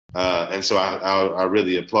And so I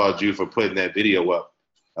really applaud you for putting that video up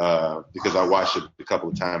because I watched it a couple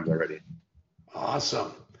of times already.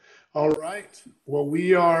 Awesome. All right. Well,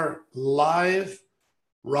 we are live,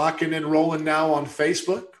 rocking and rolling now on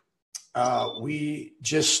Facebook. We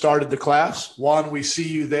just started the class. Juan, we see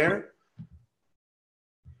you there.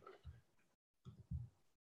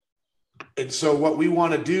 And so what we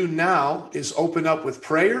want to do now is open up with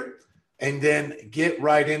prayer and then get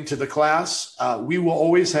right into the class. We will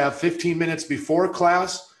always have 15 minutes before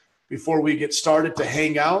class, before we get started, to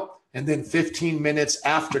hang out, and then 15 minutes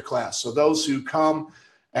after class. So those who come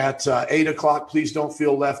at 8 o'clock, please don't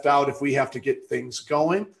feel left out if we have to get things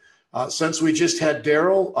going. Since we just had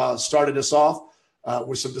Daryl started us off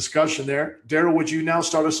with some discussion there. Daryl, would you now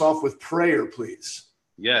start us off with prayer, please?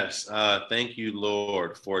 Yes. Thank you,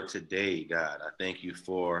 Lord, for today, God. I thank you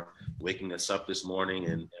for waking us up this morning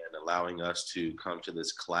and allowing us to come to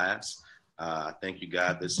this class. Thank you,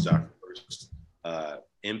 God. This is our first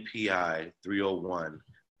MPI 301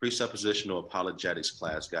 presuppositional apologetics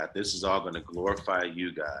class, God. This is all going to glorify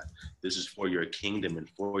you, God. This is for your kingdom and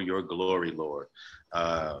for your glory, Lord.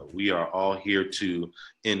 We are all here to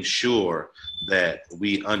ensure that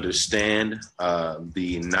we understand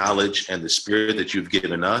the knowledge and the spirit that you've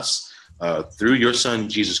given us through your son,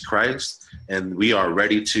 Jesus Christ. And we are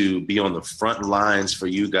ready to be on the front lines for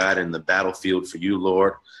you, God, in the battlefield for you,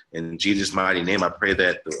 Lord. In Jesus' mighty name, I pray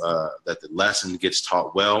that that the lesson gets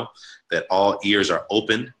taught well, that all ears are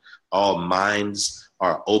open, all minds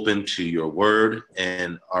are open to your word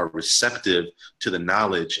and are receptive to the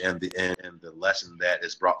knowledge and the lesson that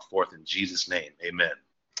is brought forth in Jesus' name. Amen.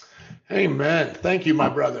 Amen. Thank you, my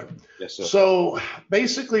brother. Yes, sir. So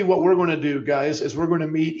basically what we're going to do, guys, is we're going to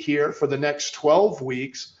meet here for the next 12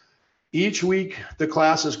 weeks. Each week, the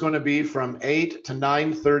class is going to be from 8 to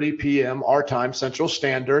 9:30 p.m. our time, Central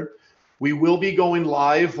Standard. We will be going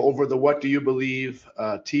live over the What Do You Believe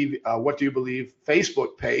TV, What Do You Believe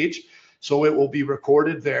Facebook page. So it will be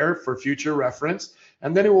recorded there for future reference.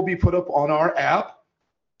 And then it will be put up on our app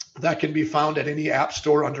that can be found at any app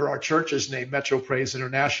store under our church's name, Metro Praise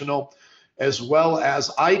International, as well as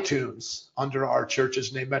iTunes under our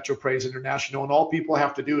church's name, Metro Praise International. And all people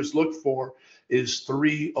have to do is look for is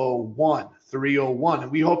 301.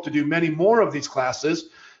 And we hope to do many more of these classes.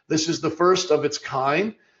 This is the first of its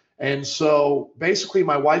kind. And so basically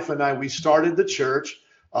my wife and I, we started the church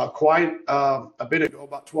quite a bit ago,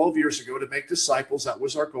 about 12 years ago, to make disciples. That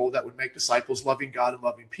was our goal. That would make disciples, loving God and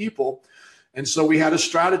loving people. And so we had a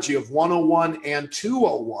strategy of 101 and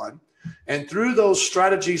 201. And through those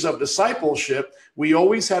strategies of discipleship, we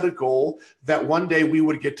always had a goal that one day we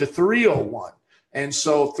would get to 301. And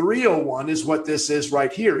so 301 is what this is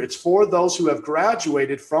right here. It's for those who have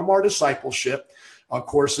graduated from our discipleship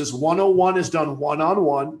courses. 101 is done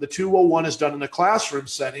one-on-one. The 201 is done in a classroom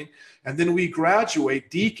setting. And then we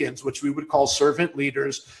graduate deacons, which we would call servant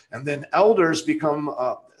leaders. And then elders become,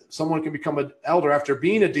 someone can become an elder after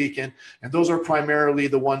being a deacon. And those are primarily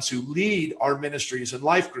the ones who lead our ministries and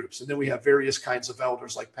life groups. And then we have various kinds of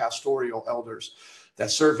elders, like pastoral elders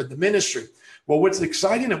that serve in the ministry. Well, what's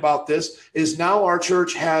exciting about this is now our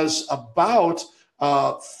church has about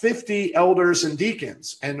 50 elders and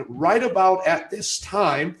deacons. And right about at this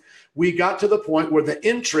time, we got to the point where the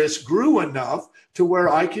interest grew enough to where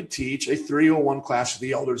I could teach a 301 class for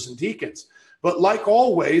the elders and deacons. But like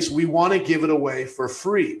always, we want to give it away for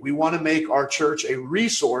free. We want to make our church a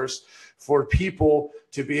resource for people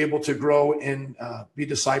to be able to grow and be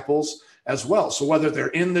disciples as well. So whether they're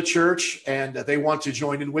in the church and they want to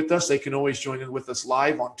join in with us, they can always join in with us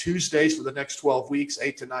live on Tuesdays for the next 12 weeks,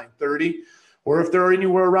 8 to 9:30, or if they're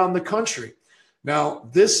anywhere around the country. Now,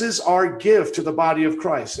 this is our gift to the body of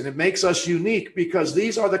Christ, and it makes us unique because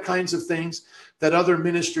these are the kinds of things that other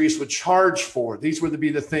ministries would charge for. These would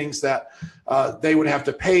be the things that they would have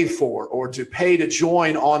to pay for, or to pay to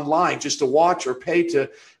join online, just to watch, or pay to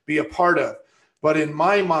be a part of. But in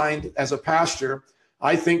my mind, as a pastor,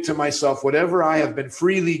 I think to myself, whatever I have been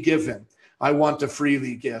freely given, I want to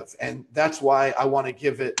freely give. And that's why I want to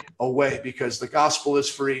give it away, because the gospel is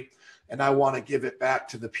free. And I want to give it back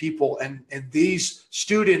to the people. And these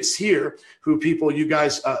students here, who people, you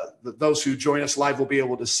guys, those who join us live will be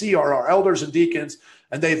able to see, are our elders and deacons.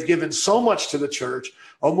 And they've given so much to the church,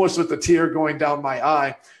 almost with a tear going down my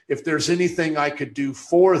eye. If there's anything I could do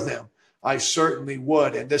for them, I certainly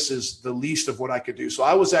would. And this is the least of what I could do. So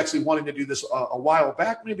I was actually wanting to do this a while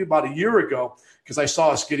back, maybe about a year ago, because I saw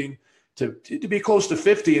us getting to be close to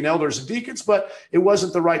 50 in elders and deacons, but it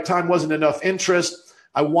wasn't the right time, wasn't enough interest.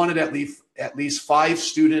 I wanted at least 5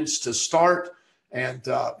 students to start, and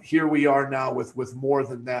here we are now with more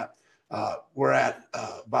than that. We're at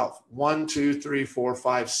about 1, 2, 3, 4,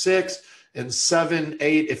 5, 6, and 7,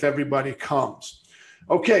 8 if everybody comes.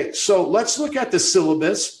 Okay, so let's look at the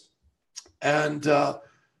syllabus, and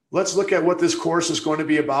let's look at what this course is going to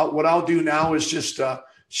be about. What I'll do now is just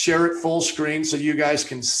share it full screen so you guys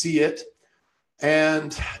can see it.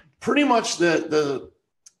 And pretty much the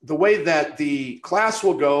way that the class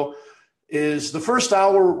will go is the first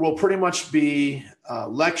hour will pretty much be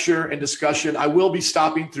lecture and discussion. I will be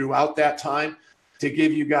stopping throughout that time to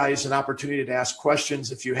give you guys an opportunity to ask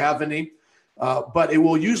questions if you have any. But it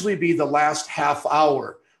will usually be the last half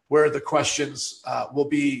hour where the questions will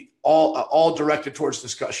be all directed towards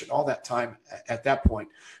discussion, all that time at that point.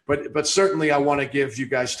 But certainly I want to give you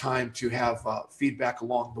guys time to have feedback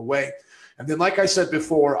along the way. And then, like I said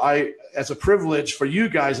before, as a privilege for you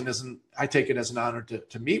guys, and I take it as an honor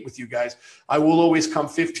to meet with you guys, I will always come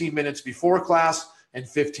 15 minutes before class and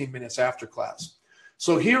 15 minutes after class.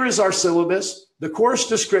 So here is our syllabus. The course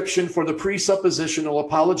description for the presuppositional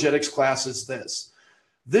apologetics class is this.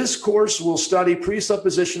 This course will study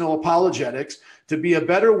presuppositional apologetics to be a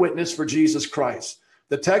better witness for Jesus Christ.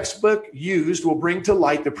 The textbook used will bring to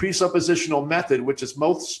light the presuppositional method, which is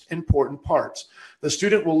most important parts. The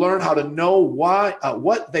student will learn how to know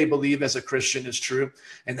what they believe as a Christian is true,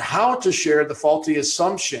 and how to share the faulty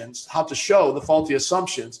assumptions, how to show the faulty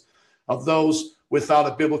assumptions of those without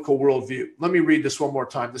a biblical worldview. Let me read this one more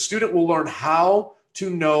time. The student will learn how to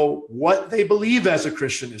know what they believe as a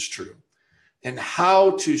Christian is true, and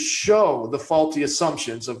how to show the faulty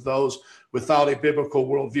assumptions of those without a biblical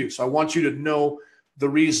worldview. So I want you to know the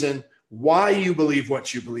reason why you believe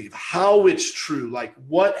what you believe, how it's true, like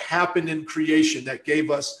what happened in creation that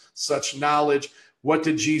gave us such knowledge, what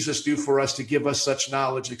did Jesus do for us to give us such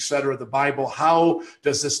knowledge, etc. The Bible, how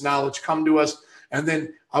does this knowledge come to us? And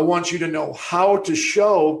then I want you to know how to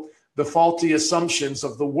show the faulty assumptions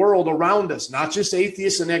of the world around us, not just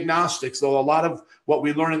atheists and agnostics, though a lot of what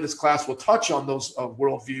we learn in this class will touch on those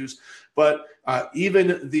worldviews, but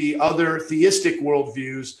even the other theistic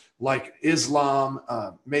worldviews like Islam,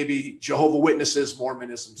 maybe Jehovah's Witnesses,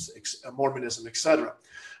 Mormonism, etc.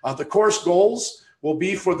 The course goals will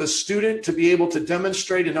be for the student to be able to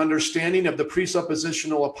demonstrate an understanding of the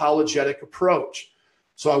presuppositional apologetic approach.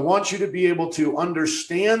 So I want you to be able to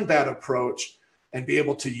understand that approach and be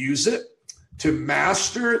able to use it, to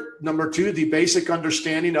master, number 2, the basic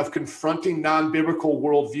understanding of confronting non-biblical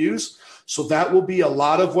worldviews. So that will be a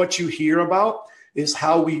lot of what you hear about, is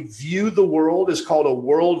how we view the world, is called a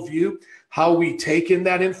worldview, how we take in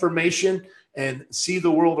that information and see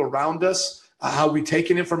the world around us, how we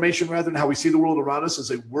take in information rather than how we see the world around us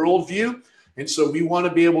as a worldview. And so we want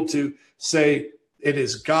to be able to say it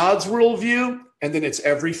is God's worldview, and then it's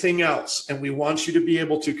everything else. And we want you to be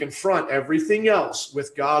able to confront everything else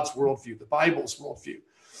with God's worldview, the Bible's worldview.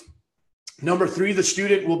 Number 3, the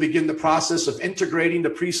student will begin the process of integrating the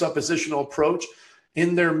presuppositional approach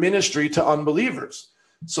in their ministry to unbelievers.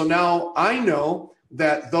 So now I know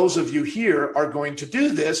that those of you here are going to do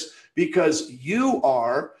this because you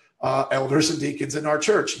are elders and deacons in our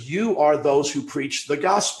church. You are those who preach the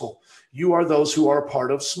gospel. You are those who are a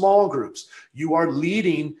part of small groups. You are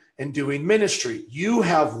leading and doing ministry. You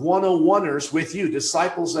have 101ers with you,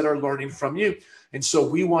 disciples that are learning from you. And so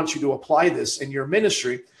we want you to apply this in your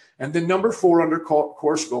ministry. And then number 4, under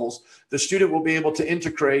course goals, the student will be able to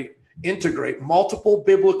integrate multiple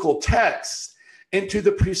biblical texts into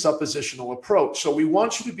the presuppositional approach. So we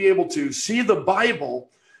want you to be able to see the Bible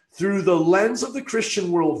through the lens of the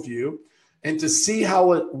Christian worldview and to see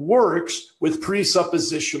how it works with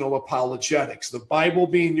presuppositional apologetics, the Bible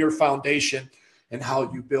being your foundation and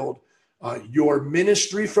how you build your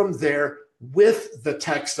ministry from there with the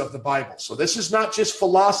text of the Bible. So this is not just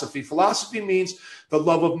philosophy. Philosophy means the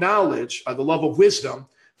love of knowledge, the love of wisdom.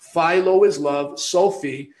 Philo is love.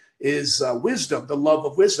 Sophie is wisdom, the love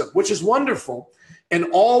of wisdom, which is wonderful. And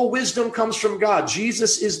all wisdom comes from God.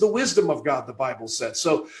 Jesus is the wisdom of God, the Bible says.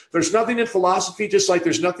 So there's nothing in philosophy, just like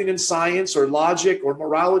there's nothing in science or logic or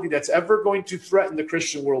morality that's ever going to threaten the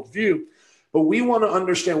Christian worldview. But we want to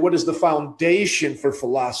understand, what is the foundation for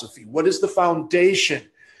philosophy? What is the foundation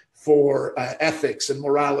for ethics and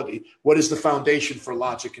morality? What is the foundation for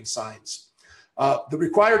logic and science? The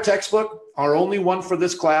required textbook, our only one for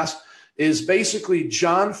this class, is basically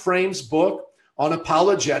John Frame's book on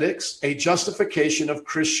apologetics, a justification of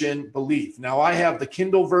Christian belief. Now, I have the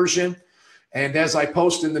Kindle version, and as I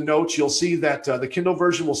post in the notes, you'll see that the Kindle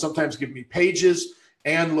version will sometimes give me pages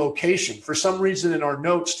and location. For some reason in our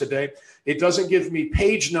notes today, it doesn't give me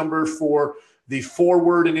page number for the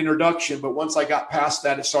foreword and introduction, but once I got past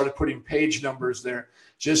that, it started putting page numbers there,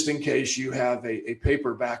 just in case you have a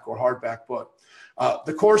paperback or hardback book.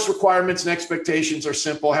 The course requirements and expectations are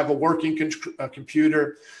simple. Have a working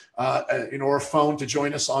computer, or a phone to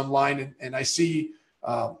join us online. And I see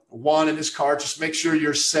Juan in his car. Just make sure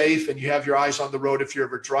you're safe and you have your eyes on the road if you're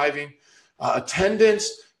ever driving. Attendance,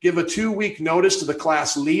 give a 2-week notice to the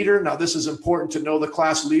class leader. Now, this is important to know. The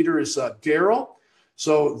class leader is Daryl.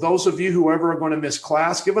 So those of you who ever are going to miss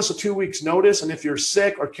class, give us a 2 weeks notice. And if you're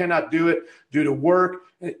sick or cannot do it due to work,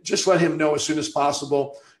 just let him know as soon as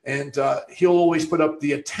possible. And he'll always put up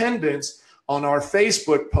the attendance on our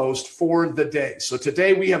Facebook post for the day. So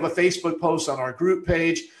today we have a Facebook post on our group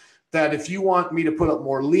page that if you want me to put up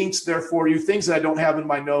more links there for you, things that I don't have in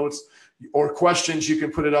my notes or questions, you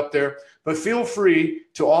can put it up there. But feel free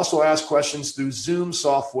to also ask questions through Zoom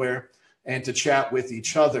software and to chat with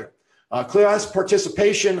each other. Class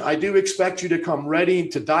participation, I do expect you to come ready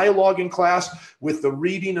to dialogue in class with the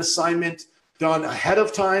reading assignment done ahead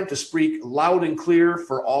of time to speak loud and clear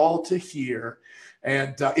for all to hear.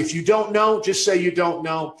 And if you don't know, just say you don't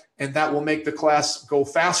know, and that will make the class go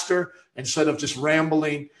faster instead of just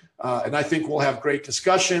rambling. And I think we'll have great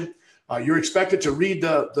discussion. You're expected to read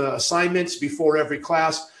the assignments before every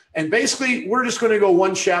class. And basically, we're just going to go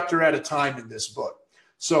one chapter at a time in this book.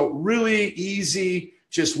 So really easy,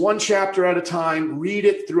 just one chapter at a time. Read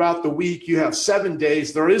it throughout the week. You have 7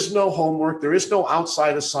 days. There is no homework. There is no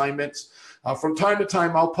outside assignments. From time to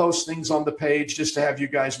time, I'll post things on the page just to have you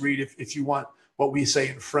guys read if you want what we say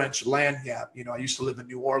in French, lagniappe. I used to live in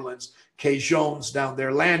New Orleans, Cajuns down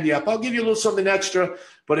there, lagniappe. I'll give you a little something extra,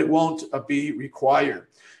 but it won't be required.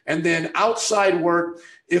 And then outside work,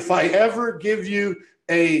 if I ever give you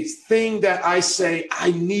a thing that I say,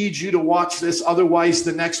 I need you to watch this, otherwise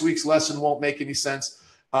the next week's lesson won't make any sense,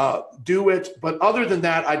 do it. But other than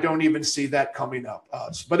that, I don't even see that coming up.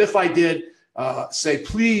 But if I did, say,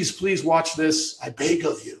 please watch this, I beg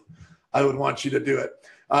of you, I would want you to do it.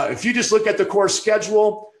 If you just look at the course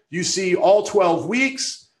schedule, you see all 12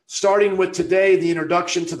 weeks, starting with today, the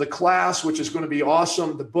introduction to the class, which is going to be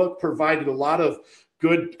awesome. The book provided a lot of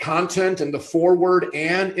good content in the foreword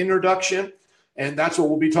and introduction. And that's what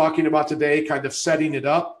we'll be talking about today, kind of setting it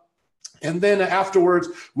up. And then afterwards,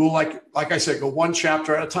 we'll, like I said, go one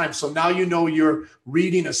chapter at a time. So now you know your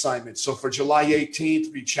reading assignments. So for July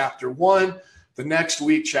 18th, be chapter 1, the next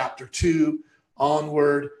week, chapter 2,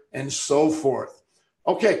 onward, and so forth.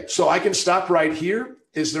 Okay, so I can stop right here.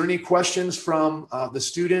 Is there any questions from the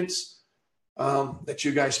students that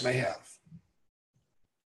you guys may have?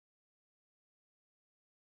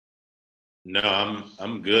 No,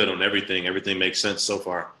 I'm good on everything. Everything makes sense so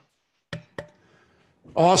far.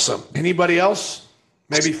 Awesome. Anybody else?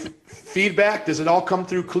 Maybe feedback? Does it all come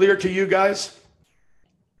through clear to you guys?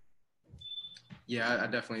 Yeah, I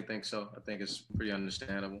definitely think so. I think it's pretty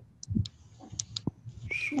understandable.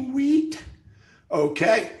 Sweet.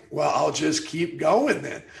 Okay. Well, I'll just keep going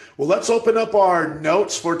then. Well, let's open up our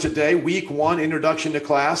notes for today. Week 1, introduction to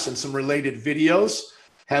class and some related videos.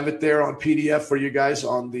 Have it there on PDF for you guys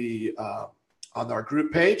on the on our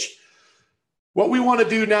group page. What we want to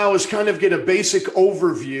do now is kind of get a basic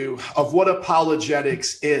overview of what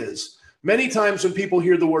apologetics is. Many times when people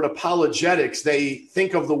hear the word apologetics, they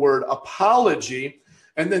think of the word apology,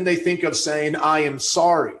 and then they think of saying, I am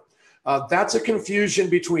sorry. That's a confusion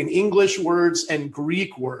between English words and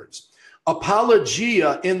Greek words.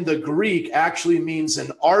 Apologia in the Greek actually means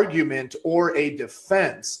an argument or a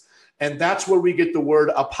defense. And that's where we get the word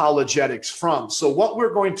apologetics from. So what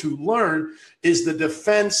we're going to learn is the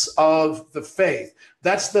defense of the faith.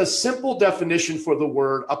 That's the simple definition for the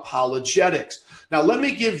word apologetics. Now, let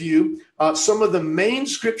me give you some of the main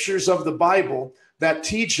scriptures of the Bible that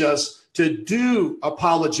teach us to do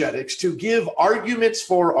apologetics, to give arguments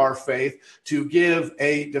for our faith, to give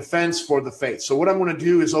a defense for the faith. So what I'm going to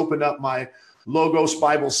do is open up my Logos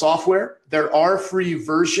Bible software. There are free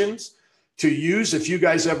versions to use if you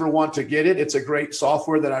guys ever want to get it. It's a great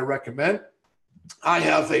software that I recommend. I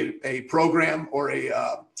have a program or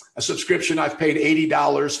a subscription I've paid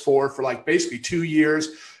 $80 for like basically 2 years,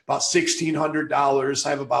 about $1,600. I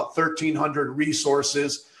have about 1,300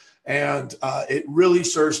 resources, and it really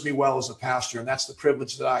serves me well as a pastor. And that's the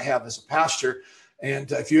privilege that I have as a pastor.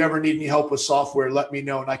 And if you ever need any help with software, let me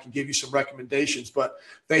know and I can give you some recommendations. But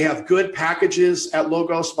they have good packages at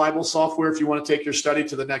Logos Bible Software if you want to take your study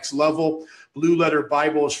to the next level. Blue Letter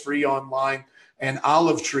Bible is free online, and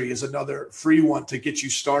Olive Tree is another free one to get you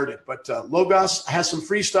started. But Logos has some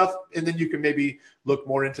free stuff, and then you can maybe look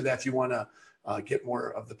more into that if you want to get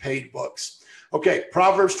more of the paid books. Okay,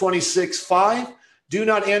 Proverbs 26:5. Do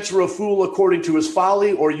not answer a fool according to his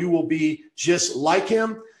folly, or you will be just like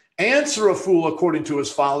him. Answer a fool according to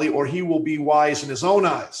his folly, or he will be wise in his own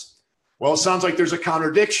eyes. Well, it sounds like there's a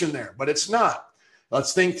contradiction there, but it's not.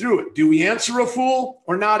 Let's think through it. Do we answer a fool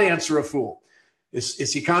or not answer a fool?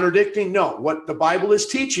 Is he contradicting? No. What the Bible is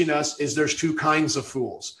teaching us is there's two kinds of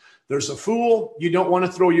fools. There's a fool you don't want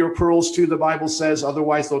to throw your pearls to, the Bible says,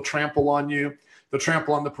 otherwise they'll trample on you. They'll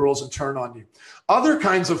trample on the pearls and turn on you. Other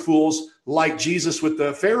kinds of fools, like Jesus with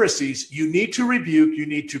the Pharisees, you need to rebuke, you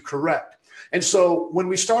need to correct. And so when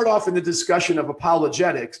we start off in the discussion of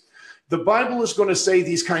apologetics, the Bible is going to say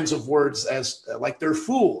these kinds of words as like they're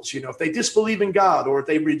fools. If they disbelieve in God or if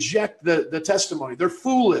they reject the testimony, they're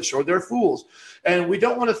foolish or they're fools. And we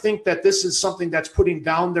don't want to think that this is something that's putting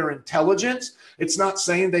down their intelligence. It's not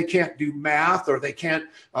saying they can't do math or they can't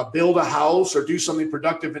build a house or do something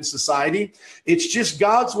productive in society. It's just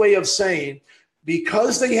God's way of saying,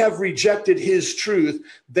 because they have rejected his truth,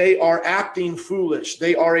 they are acting foolish.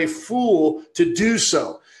 They are a fool to do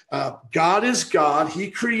so. God is God.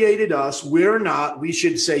 He created us. We're not. We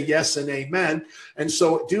should say yes and amen. And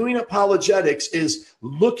so doing apologetics is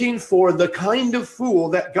looking for the kind of fool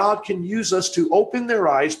that God can use us to open their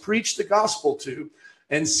eyes, preach the gospel to,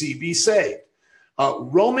 and see be saved.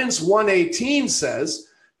 Romans 1:18 says,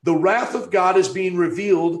 the wrath of God is being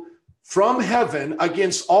revealed from heaven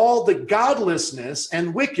against all the godlessness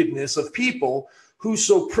and wickedness of people who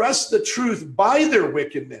suppress the truth by their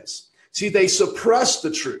wickedness. See, they suppress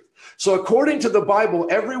the truth. So according to the Bible,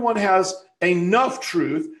 everyone has enough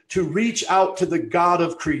truth to reach out to the God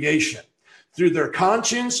of creation through their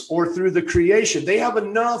conscience or through the creation. They have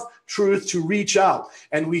enough truth to reach out.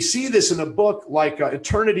 And we see this in a book like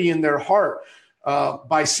Eternity in Their Heart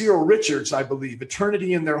by Cyril Richards, I believe,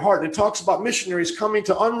 Eternity in Their Heart. And it talks about missionaries coming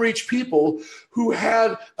to unreached people who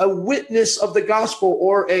had a witness of the gospel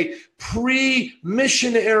or a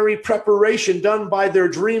pre-missionary preparation done by their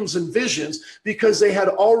dreams and visions because they had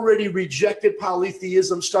already rejected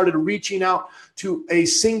polytheism, started reaching out to a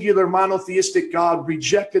singular monotheistic God,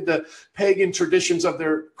 rejected the pagan traditions of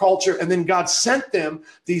their culture, and then God sent them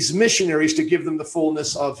these missionaries to give them the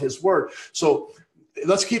fullness of his word. So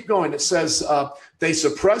let's keep going. It says, they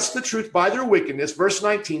suppress the truth by their wickedness. Verse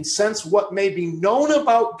 19, since what may be known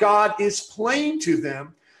about God is plain to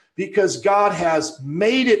them because God has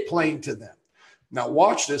made it plain to them. Now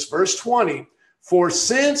watch this, verse 20, for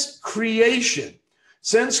since creation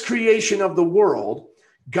of the world,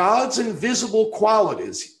 God's invisible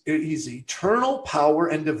qualities, his eternal power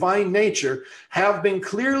and divine nature have been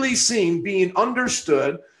clearly seen, being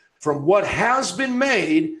understood from what has been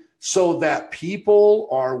made, so that people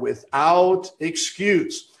are without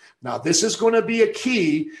excuse. Now, this is going to be a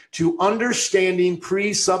key to understanding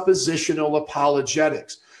presuppositional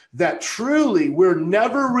apologetics, that truly we're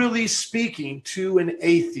never really speaking to an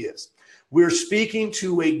atheist. We're speaking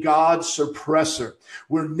to a God suppressor.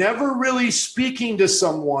 We're never really speaking to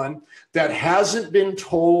someone that hasn't been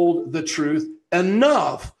told the truth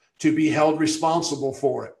enough to be held responsible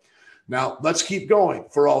for it. Now, let's keep going.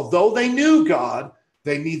 For although they knew God,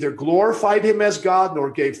 they neither glorified him as God nor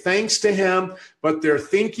gave thanks to him, but their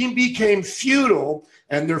thinking became futile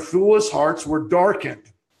and their foolish hearts were darkened.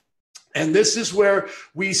 And this is where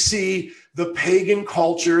we see the pagan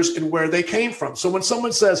cultures and where they came from. So when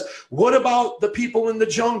someone says, what about the people in the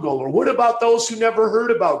jungle? Or what about those who never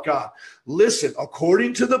heard about God? Listen,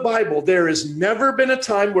 according to the Bible, there has never been a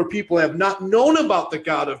time where people have not known about the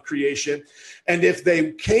God of creation. And if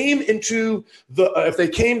they came through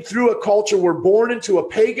a culture, were born into a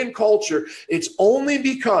pagan culture, it's only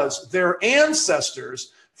because their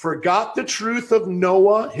ancestors forgot the truth of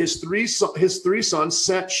Noah, his three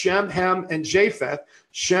sons, Shem, Ham, and Japheth,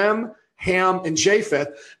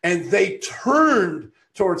 and they turned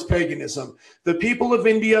towards paganism. The people of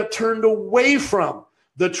India turned away from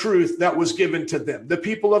the truth that was given to them. The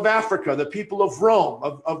people of Africa, the people of Rome,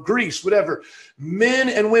 of Greece, whatever, men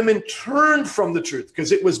and women turned from the truth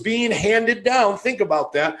because it was being handed down, think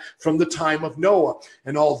about that, from the time of Noah.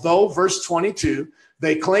 And although, verse 22,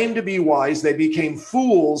 they claimed to be wise, they became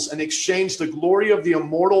fools and exchanged the glory of the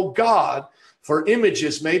immortal God for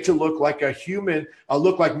images made to look like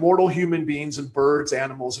mortal human beings and birds,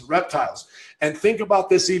 animals, and reptiles. And think about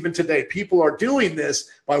this even today. People are doing this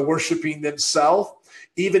by worshiping themselves,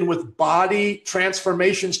 even with body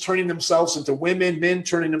transformations, turning themselves into women, men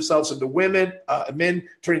turning themselves into women, men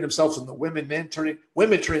turning themselves into women,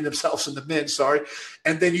 women turning themselves into men, sorry.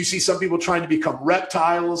 And then you see some people trying to become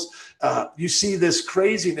reptiles. You see this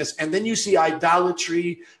craziness. And then you see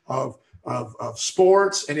idolatry of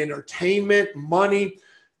sports and entertainment, money.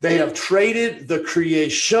 They have traded the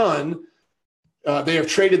creation. They have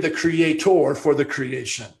traded the creator for the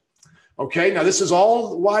creation. Okay, now this is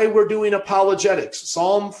all why we're doing apologetics.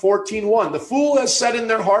 Psalm 14:1. The fool has said in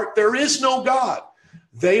their heart, there is no God.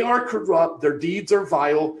 They are corrupt, their deeds are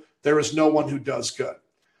vile, there is no one who does good.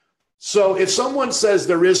 So if someone says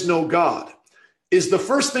there is no God, is the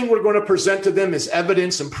first thing we're going to present to them as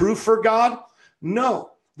evidence and proof for God?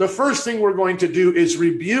 No. The first thing we're going to do is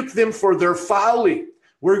rebuke them for their folly.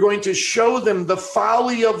 We're going to show them the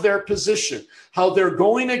folly of their position, how they're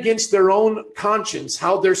going against their own conscience,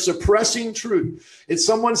 how they're suppressing truth. If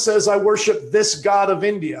someone says, I worship this God of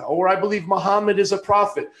India, or I believe Muhammad is a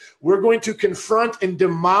prophet, we're going to confront and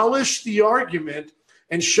demolish the argument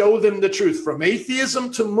and show them the truth. From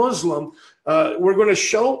atheism to Muslim, we're going to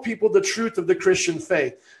show people the truth of the Christian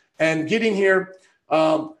faith. And getting here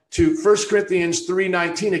to 1 Corinthians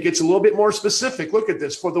 3:19, it gets a little bit more specific. Look at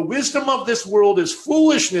this. For the wisdom of this world is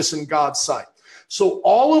foolishness in God's sight. So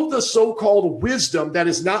all of the so-called wisdom that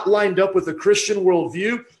is not lined up with the Christian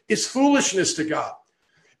worldview is foolishness to God.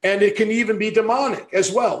 And it can even be demonic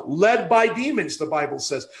as well, led by demons, the Bible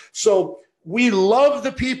says. So we love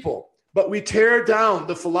the people, but we tear down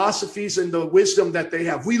the philosophies and the wisdom that they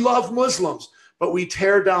have. We love Muslims, but we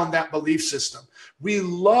tear down that belief system. We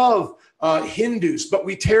love Hindus, but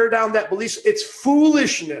we tear down that belief. It's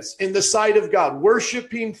foolishness in the sight of God.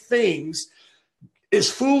 Worshiping things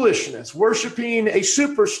is foolishness. Worshiping a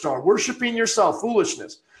superstar, worshiping yourself,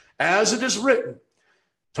 foolishness. As it is written,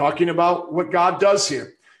 talking about what God does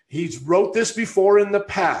here. He's wrote this before in the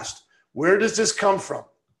past. Where does this come from?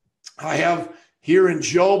 I have here in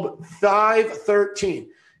Job 5:13.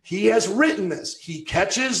 He has written this. He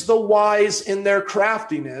catches the wise in their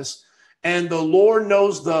craftiness, and the Lord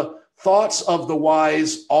knows the thoughts of the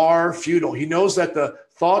wise are futile. He knows that the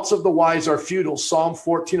thoughts of the wise are futile. Psalm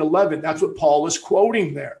 14:11. That's what Paul is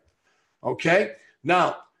quoting there. Okay.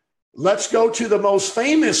 Now, let's go to the most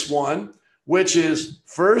famous one, which is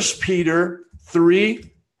 1 Peter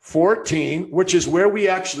 3:14, which is where we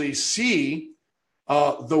actually see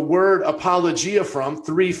the word apologia from,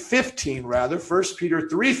 3:15 rather, 1 Peter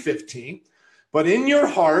 3:15. But in your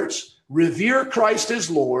hearts, revere Christ as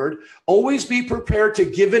Lord. Always be prepared to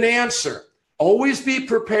give an answer. Always be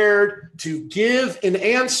prepared to give an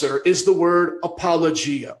answer is the word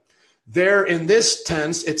apologia. There in this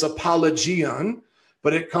tense, it's apologion,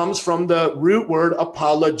 but it comes from the root word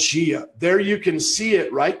apologia. There you can see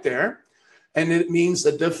it right there. And it means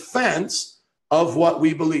the defense of what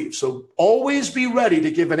we believe. So always be ready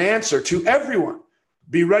to give an answer to everyone.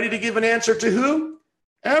 Be ready to give an answer to who?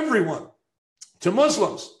 Everyone. To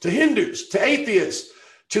Muslims, to Hindus, to atheists,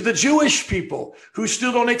 to the Jewish people who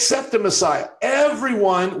still don't accept the Messiah.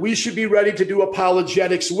 Everyone we should be ready to do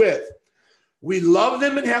apologetics with. We love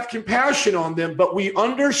them and have compassion on them, but we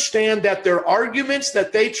understand that their arguments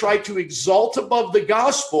that they try to exalt above the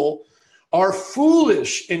gospel are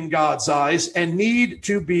foolish in God's eyes and need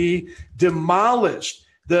to be demolished.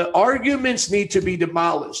 The arguments need to be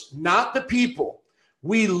demolished, not the people.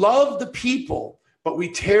 We love the people, but we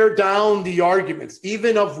tear down the arguments,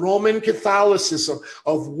 even of Roman Catholicism,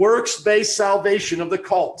 of works-based salvation of the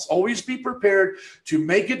cults. Always be prepared to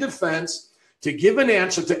make a defense, to give an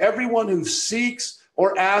answer to everyone who seeks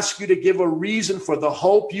or asks you to give a reason for the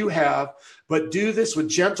hope you have, but do this with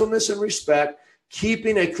gentleness and respect,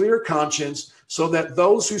 keeping a clear conscience, so that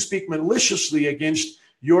those who speak maliciously against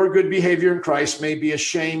your good behavior in Christ may be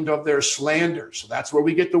ashamed of their slander. So that's where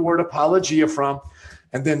we get the word apologia from.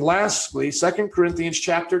 And then lastly, 2 Corinthians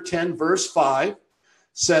chapter 10, verse 5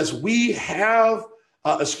 says, we have,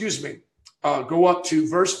 go up to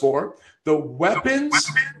verse 4. The weapons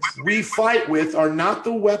we fight with are not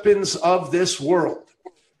the weapons of this world.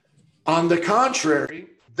 On the contrary,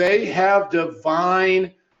 they have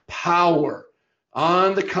divine power.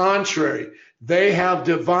 On the contrary, they have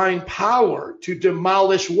divine power to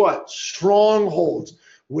demolish what? Strongholds.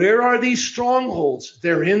 Where are these strongholds?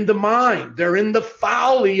 They're in the mind. They're in the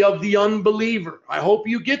folly of the unbeliever. I hope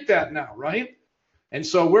you get that now, right? And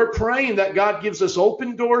so we're praying that God gives us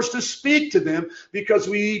open doors to speak to them, because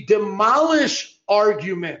we demolish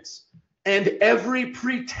arguments and every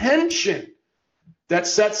pretension that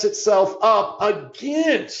sets itself up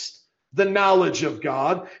against the knowledge of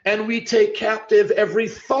God, and we take captive every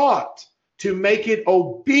thought to make it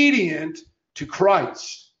obedient to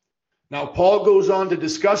Christ. Now, Paul goes on to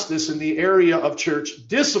discuss this in the area of church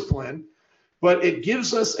discipline, but it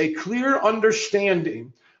gives us a clear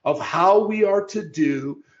understanding of how we are to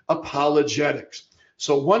do apologetics.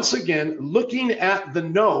 So once again, looking at the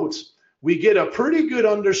notes, we get a pretty good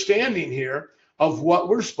understanding here of what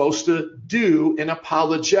we're supposed to do in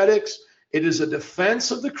apologetics. It is a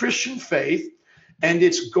defense of the Christian faith, and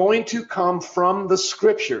it's going to come from the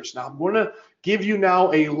scriptures. Now, I'm going to give you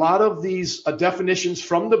now a lot of these definitions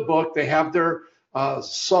from the book. They have their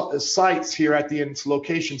sites here at the end. It's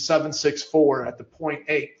location 764 at the point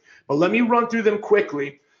 8. But let me run through them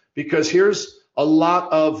quickly. because here's a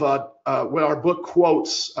lot of what our book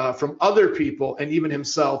quotes from other people and even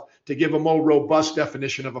himself to give a more robust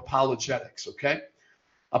definition of apologetics, okay?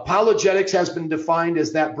 Apologetics has been defined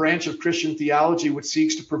as that branch of Christian theology which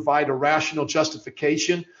seeks to provide a rational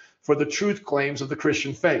justification for the truth claims of the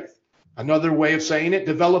Christian faith. Another way of saying it,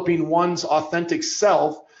 developing one's authentic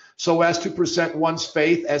self so as to present one's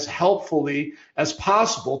faith as helpfully as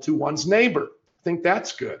possible to one's neighbor. I think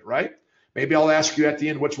that's good, right? Maybe I'll ask you at the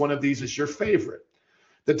end which one of these is your favorite.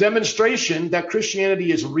 The demonstration that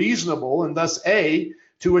Christianity is reasonable and thus A,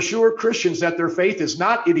 to assure Christians that their faith is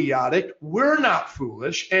not idiotic, we're not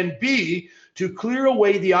foolish, and B, to clear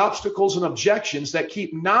away the obstacles and objections that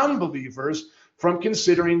keep non-believers from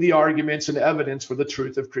considering the arguments and evidence for the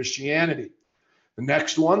truth of Christianity. The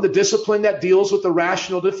next one, the discipline that deals with the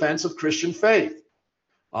rational defense of Christian faith.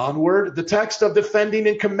 Onward, the text of defending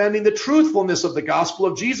and commending the truthfulness of the gospel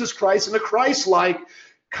of Jesus Christ in a Christ-like,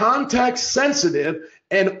 context-sensitive,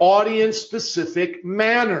 and audience-specific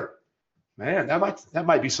manner. Man, that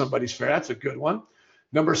might be somebody's favorite. That's a good one.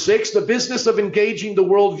 Number 6, the business of engaging the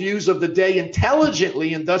worldviews of the day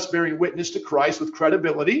intelligently and thus bearing witness to Christ with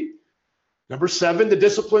credibility. Number 7, the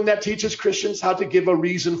discipline that teaches Christians how to give a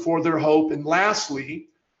reason for their hope. And lastly,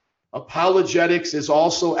 apologetics is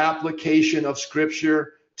also application of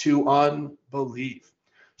Scripture to unbelief.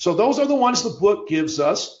 So those are the ones the book gives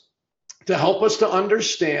us to help us to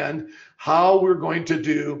understand how we're going to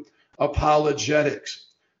do apologetics.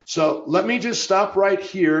 So let me just stop right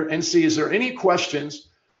here and see, is there any questions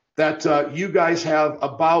that you guys have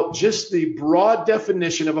about just the broad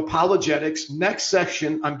definition of apologetics? Next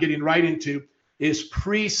section I'm getting right into is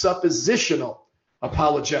presuppositional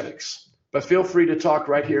apologetics. But feel free to talk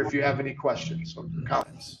right here if you have any questions or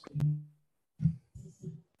comments.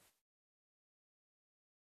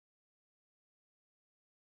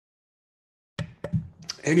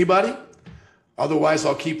 Anybody? Otherwise,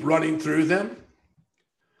 I'll keep running through them.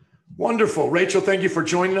 Wonderful. Rachel, thank you for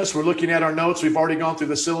joining us. We're looking at our notes. We've already gone through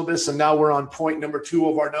the syllabus, and now we're on point number 2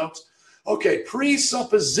 of our notes. Okay,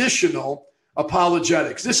 presuppositional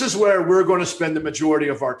apologetics. This is where we're going to spend the majority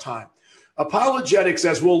of our time. Apologetics,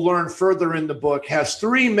 as we'll learn further in the book, has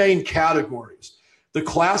 3 main categories: the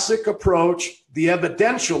classic approach, the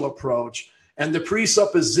evidential approach, and the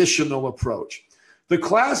presuppositional approach. The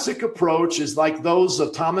classic approach is like those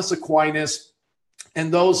of Thomas Aquinas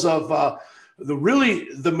and those of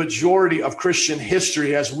the majority of Christian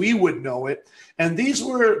history as we would know it. And these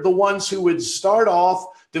were the ones who would start off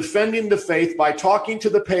defending the faith by talking to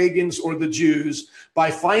the pagans or the Jews, by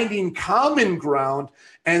finding common ground,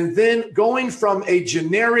 and then going from a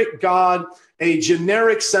generic God, a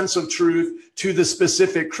generic sense of truth, to the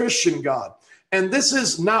specific Christian God. And this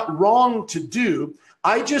is not wrong to do.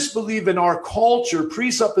 I just believe in our culture,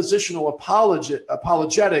 presuppositional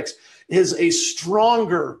apologetics is a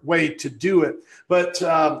stronger way to do it. But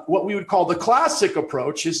what we would call the classic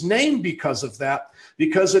approach is named because of that,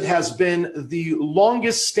 because it has been the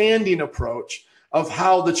longest standing approach of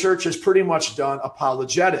how the church has pretty much done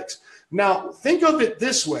apologetics. Now, think of it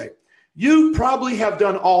this way. You probably have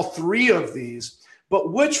done all 3 of these,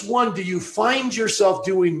 but which one do you find yourself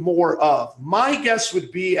doing more of? My guess would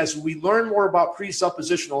be, as we learn more about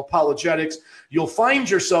presuppositional apologetics, you'll find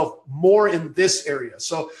yourself more in this area.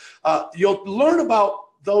 So you'll learn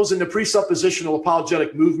about those in the presuppositional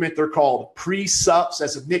apologetic movement. They're called presups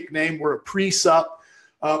as a nickname. We're a presup.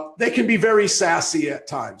 They can be very sassy at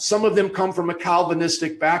times. Some of them come from a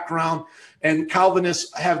Calvinistic background, and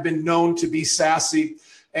Calvinists have been known to be sassy.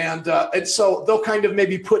 And so they'll kind of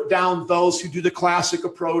maybe put down those who do the classic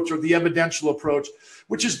approach or the evidential approach,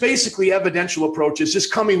 which is basically evidential approach is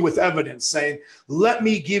just coming with evidence, saying, let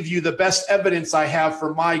me give you the best evidence I have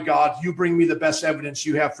for my God. You bring me the best evidence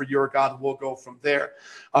you have for your God, and we'll go from there.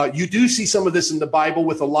 You do see some of this in the Bible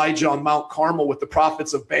with Elijah on Mount Carmel with the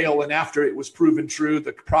prophets of Baal, and after it was proven true,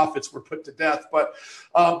 the prophets were put to death. But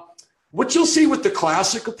what you'll see with the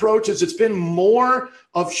classic approach is it's been more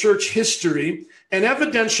of church history, and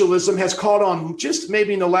evidentialism has caught on just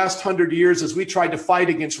maybe in the last 100 years as we tried to fight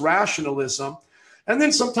against rationalism. And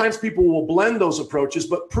then sometimes people will blend those approaches,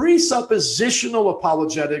 but presuppositional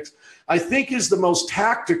apologetics, I think, is the most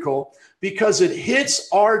tactical because it hits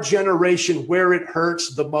our generation where it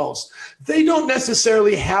hurts the most. They don't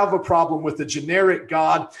necessarily have a problem with the generic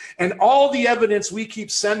God, and all the evidence we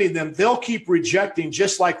keep sending them, they'll keep rejecting,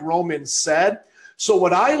 just like Romans said. So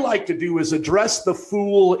what I like to do is address the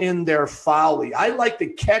fool in their folly. I like to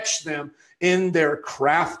catch them in their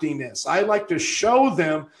craftiness. I like to show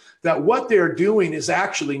them that what they're doing is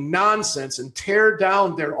actually nonsense and tear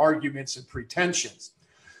down their arguments and pretensions.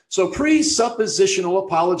 So presuppositional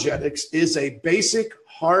apologetics is a basic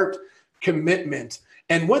heart commitment.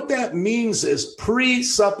 And what that means is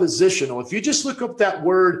presuppositional. If you just look up that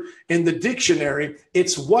word in the dictionary,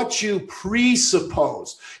 it's what you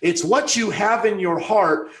presuppose. It's what you have in your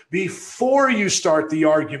heart before you start the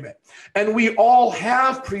argument. And we all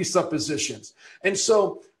have presuppositions. And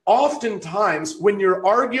so oftentimes when you're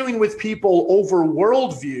arguing with people over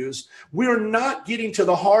worldviews, we're not getting to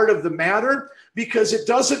the heart of the matter, because it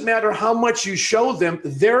doesn't matter how much you show them,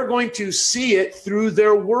 they're going to see it through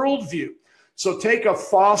their worldview. So take a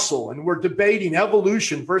fossil, and we're debating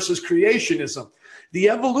evolution versus creationism. The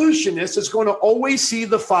evolutionist is going to always see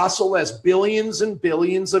the fossil as billions and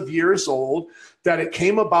billions of years old, that it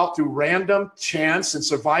came about through random chance and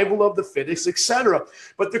survival of the fittest, etc.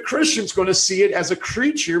 But the Christian's going to see it as a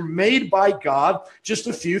creature made by God just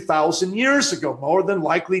a few thousand years ago, more than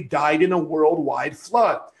likely died in a worldwide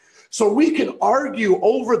flood. So we can argue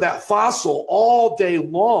over that fossil all day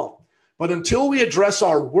long, but until we address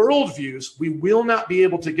our worldviews, we will not be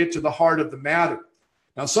able to get to the heart of the matter.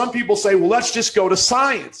 Now, some people say, well, let's just go to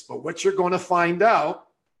science. But what you're going to find out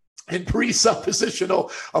in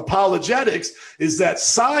presuppositional apologetics is that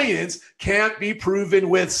science can't be proven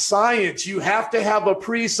with science. You have to have a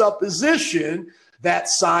presupposition that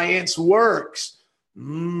science works.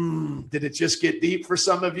 Did it just get deep for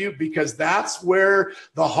some of you? Because that's where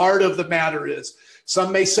the heart of the matter is.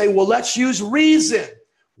 Some may say, well, let's use reason.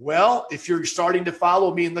 Well, if you're starting to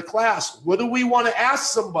follow me in the class, what do we want to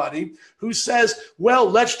ask somebody who says, well,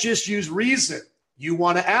 let's just use reason? You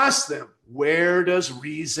want to ask them, where does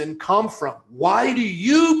reason come from? Why do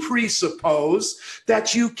you presuppose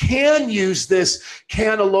that you can use this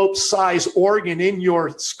cantaloupe-sized organ in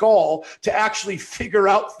your skull to actually figure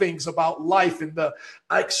out things about life in the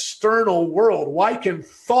external world? Why can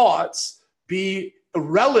thoughts be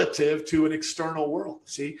relative to an external world?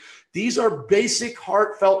 See, these are basic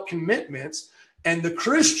heartfelt commitments, and the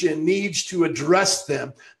Christian needs to address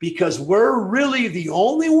them, because we're really the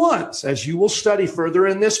only ones, as you will study further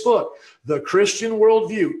in this book, the Christian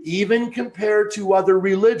worldview, even compared to other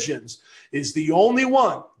religions, is the only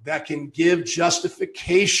one that can give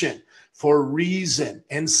justification for reason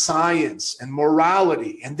and science and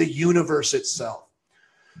morality and the universe itself.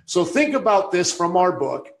 So think about this from our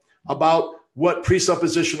book about what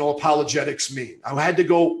presuppositional apologetics mean. I had to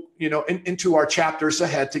go, into our chapters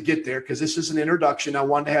ahead to get there, because this is an introduction. I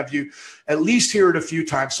wanted to have you at least hear it a few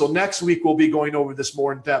times. So next week we'll be going over this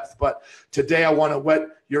more in depth. But today I want to whet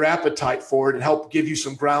your appetite for it and help give you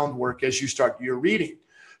some groundwork as you start your reading.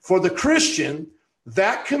 For the Christian,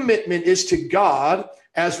 that commitment is to God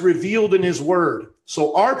as revealed in his word.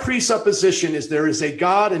 So our presupposition is there is a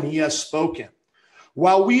God and he has spoken.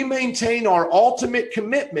 While we maintain our ultimate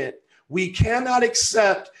commitment, we cannot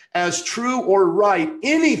accept as true or right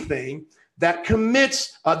anything that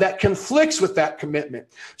conflicts with that commitment.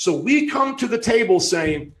 So we come to the table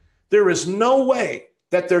saying there is no way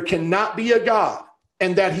that there cannot be a God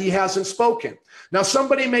and that he hasn't spoken. Now,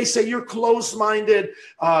 somebody may say you're closed-minded,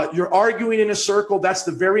 you're arguing in a circle. That's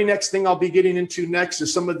the very next thing I'll be getting into next,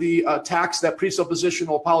 is some of the attacks that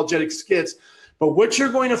presuppositional apologetics gets. But what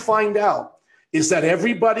you're going to find out is that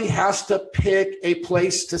everybody has to pick a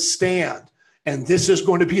place to stand. And this is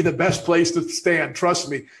going to be the best place to stand. Trust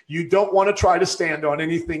me, you don't want to try to stand on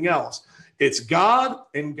anything else. It's God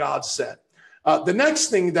and God said. The next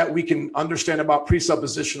thing that we can understand about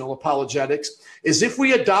presuppositional apologetics is if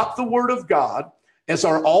we adopt the word of God as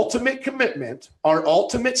our ultimate commitment, our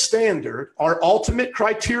ultimate standard, our ultimate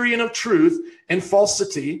criterion of truth and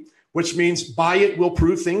falsity, which means by it we'll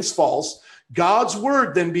prove things false, God's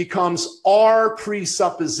word then becomes our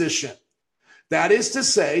presupposition. That is to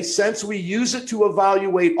say, since we use it to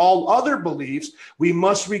evaluate all other beliefs, we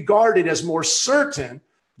must regard it as more certain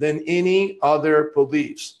than any other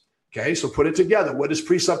beliefs. Okay, so put it together. What is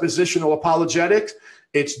presuppositional apologetics?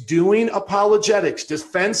 It's doing apologetics,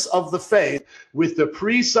 defense of the faith, with the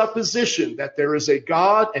presupposition that there is a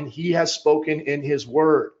God and he has spoken in his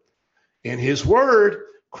word. In his word,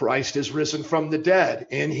 Christ is risen from the dead.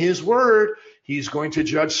 In his word, he's going to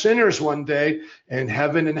judge sinners one day, and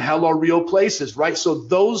heaven and hell are real places, right? So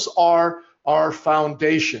those are our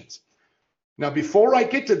foundations. Now, before I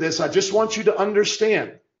get to this, I just want you to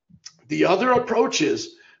understand the other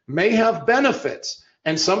approaches may have benefits.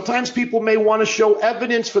 And sometimes people may want to show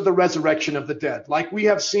evidence for the resurrection of the dead, like we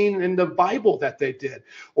have seen in the Bible that they did.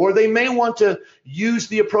 Or they may want to use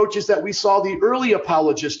the approaches that we saw the early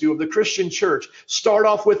apologists do of the Christian church. Start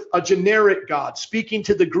off with a generic God, speaking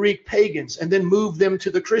to the Greek pagans, and then move them to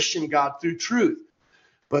the Christian God through truth.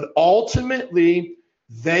 But ultimately,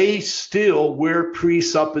 they still were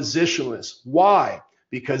presuppositionalists. Why?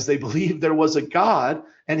 because they believed there was a God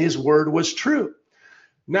and his word was true.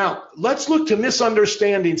 Now, let's look to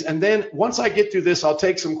misunderstandings. And then once I get through this, I'll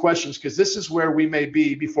take some questions, because this is where we may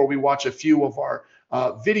be before we watch a few of our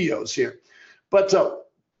videos here. But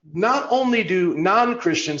not only do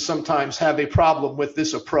non-Christians sometimes have a problem with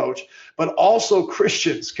this approach, but also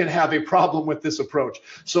Christians can have a problem with this approach.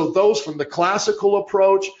 So those from the classical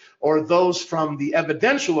approach or those from the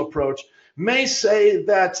evidential approach may say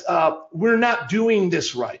that we're not doing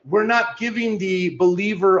this right. We're not giving the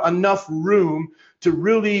believer enough room to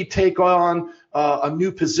really take on a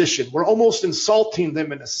new position. We're almost insulting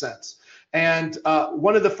them in a sense. And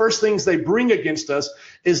one of the first things they bring against us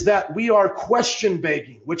is that we are question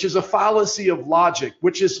begging, which is a fallacy of logic,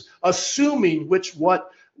 which is assuming what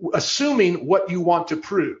you want to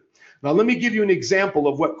prove. Now, let me give you an example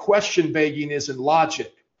of what question begging is in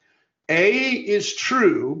logic. A is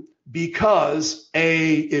true because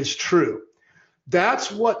A is true.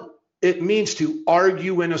 That's what it means to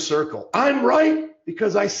argue in a circle. I'm right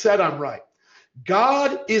because I said I'm right.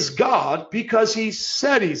 God is God because he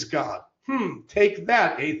said he's God. Take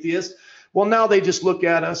that, atheist. Well, now they just look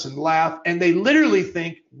at us and laugh, and they literally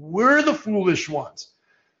think we're the foolish ones.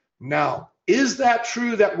 Now, is that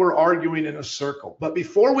true that we're arguing in a circle? But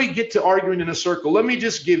before we get to arguing in a circle, let me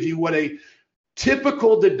just give you what a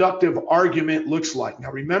typical deductive argument looks like.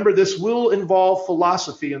 Now, remember, this will involve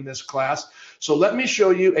philosophy in this class. So let me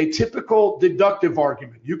show you a typical deductive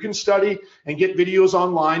argument. You can study and get videos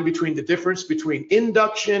online between the difference between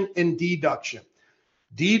induction and deduction.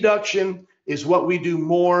 Deduction is what we do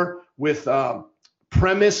more with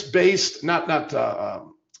premise-based, not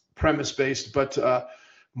premise-based, but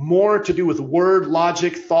more to do with word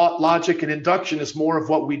logic, thought logic, and induction is more of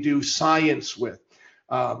what we do science with.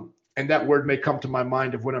 And that word may come to my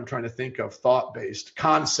mind of what I'm trying to think of, thought-based,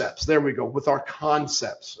 concepts. There we go, with our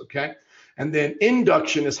concepts, okay? And then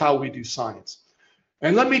induction is how we do science.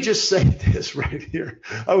 And let me just say this right here.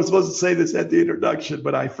 I was supposed to say this at the introduction,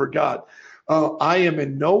 but I forgot. I am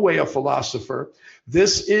in no way a philosopher.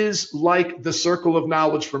 This is like the circle of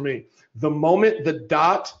knowledge for me. The moment the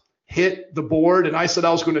dot hit the board and I said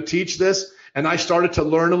I was going to teach this, and I started to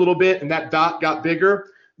learn a little bit, and that dot got bigger,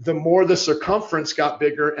 the more the circumference got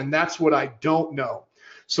bigger, and that's what I don't know.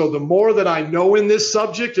 So the more that I know in this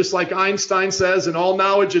subject, just like Einstein says, in all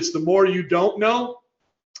knowledge, it's the more you don't know.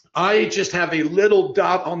 I just have a little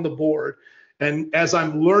dot on the board. And as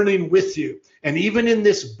I'm learning with you, and even in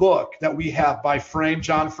this book that we have by Frame,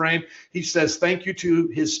 John Frame, he says thank you to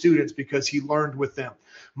his students because he learned with them.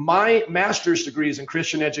 My master's degree is in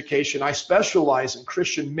Christian education. I specialize in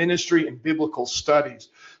Christian ministry and biblical studies.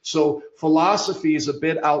 So philosophy is a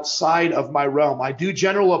bit outside of my realm. I do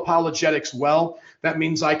general apologetics well. That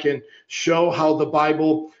means I can show how the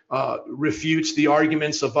Bible refutes the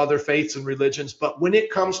arguments of other faiths and religions. But when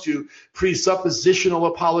it comes to presuppositional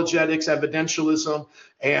apologetics, evidentialism,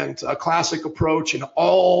 and a classic approach, and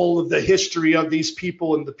all of the history of these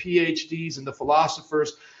people and the PhDs and the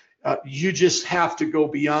philosophers, you just have to go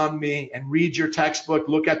beyond me and read your textbook,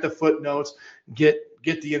 look at the footnotes, get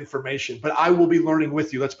the information. But I will be learning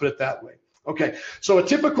with you. Let's put it that way. Okay, so a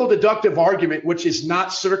typical deductive argument, which is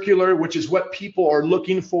not circular, which is what people are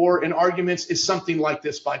looking for in arguments, is something like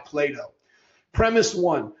this by Plato. Premise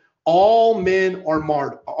 1, all men are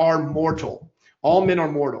mortal. All men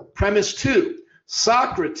are mortal. Premise 2,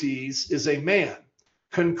 Socrates is a man.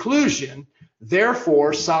 Conclusion,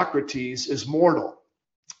 therefore Socrates is mortal.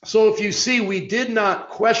 So if you see, we did not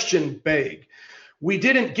question beg. We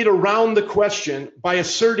didn't get around the question by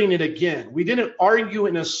asserting it again. We didn't argue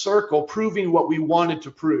in a circle, proving what we wanted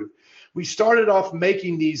to prove. We started off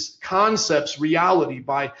making these concepts reality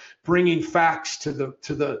by bringing facts to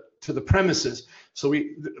the premises. So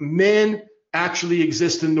men actually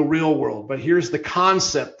exist in the real world, but here's the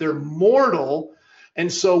concept: they're mortal,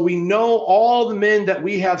 and so we know all the men that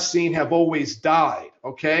we have seen have always died.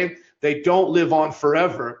 Okay, they don't live on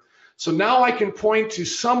forever. So now I can point to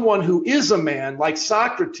someone who is a man like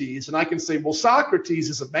Socrates, and I can say, well, Socrates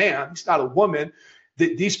is a man. He's not a woman.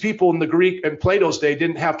 These people in the Greek and Plato's day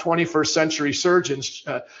didn't have 21st century surgeons,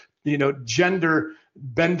 gender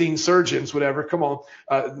bending surgeons, whatever. Come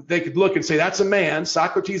on. They could look and say, that's a man.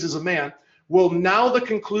 Socrates is a man. Well, now the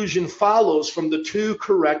conclusion follows from the two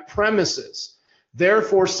correct premises.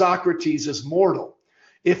 Therefore, Socrates is mortal.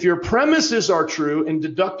 If your premises are true in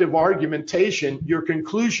deductive argumentation, your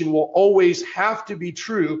conclusion will always have to be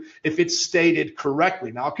true if it's stated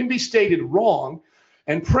correctly. Now, it can be stated wrong,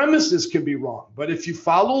 and premises can be wrong. But if you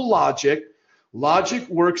follow logic, logic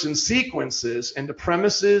works in sequences, and the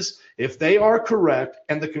premises, if they are correct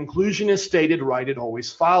and the conclusion is stated right, it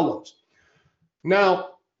always follows. Now,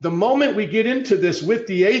 The moment we get into this with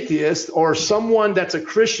the atheist or someone that's a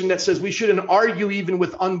Christian that says we shouldn't argue even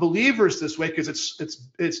with unbelievers this way because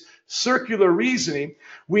it's circular reasoning,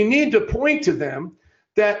 we need to point to them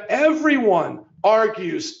that everyone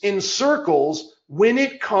argues in circles when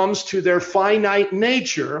it comes to their finite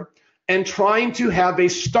nature and trying to have a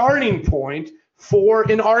starting point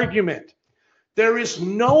for an argument. There is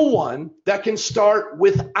no one that can start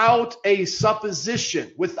without a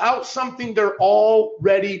supposition, without something they're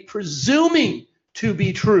already presuming to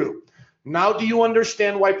be true. Now, do you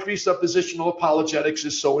understand why presuppositional apologetics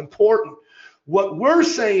is so important? What we're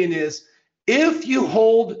saying is, if you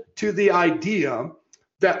hold to the idea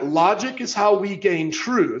that logic is how we gain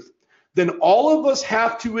truth, then all of us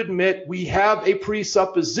have to admit we have a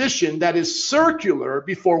presupposition that is circular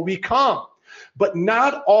before we come. But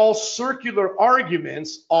not all circular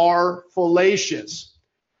arguments are fallacious.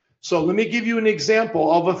 So let me give you an example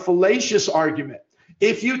of a fallacious argument.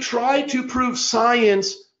 If you try to prove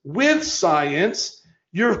science with science,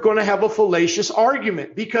 you're going to have a fallacious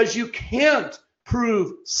argument because you can't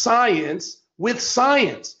prove science with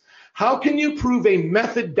science. How can you prove a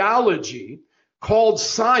methodology called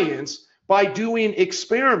science by doing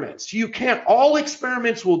experiments? You can't. All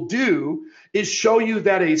experiments will do is show you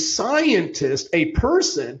that a scientist, a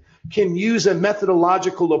person, can use a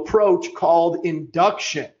methodological approach called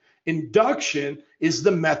induction. Induction is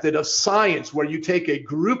the method of science where you take a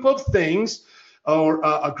group of things or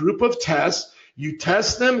a group of tests, you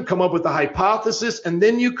test them, come up with a hypothesis, and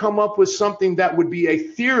then you come up with something that would be a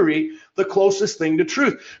theory, the closest thing to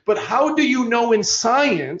truth. But how do you know in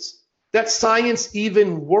science that science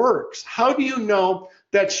even works? How do you know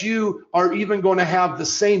that you are even going to have the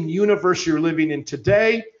same universe you're living in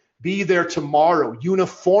today be there tomorrow?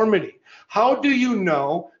 Uniformity. How do you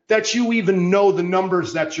know that you even know the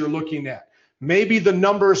numbers that you're looking at? Maybe the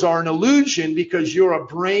numbers are an illusion because you're a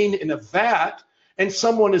brain in a vat and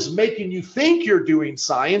someone is making you think you're doing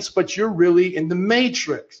science, but you're really in the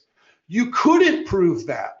matrix. You couldn't prove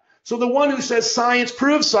that. So the one who says science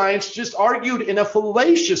proves science just argued in a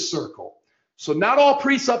fallacious circle. So not all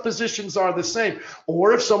presuppositions are the same.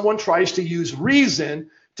 Or if someone tries to use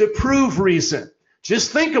reason to prove reason,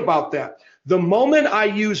 just think about that. The moment I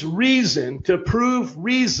use reason to prove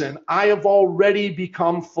reason, I have already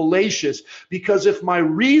become fallacious, because if my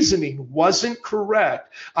reasoning wasn't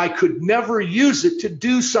correct, I could never use it to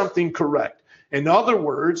do something correct. In other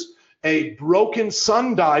words, a broken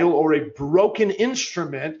sundial or a broken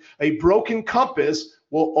instrument, a broken compass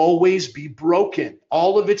will always be broken.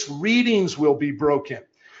 All of its readings will be broken.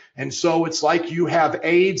 And so it's like you have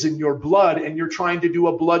AIDS in your blood and you're trying to do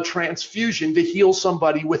a blood transfusion to heal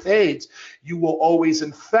somebody with AIDS. You will always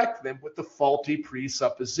infect them with the faulty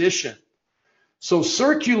presupposition. So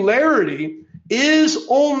circularity is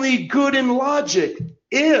only good in logic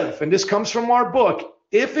if, and this comes from our book,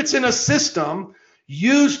 if it's in a system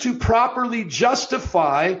used to properly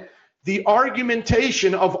justify the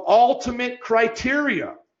argumentation of ultimate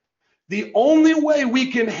criteria. The only way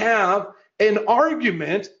we can have an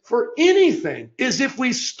argument for anything is if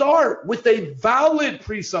we start with a valid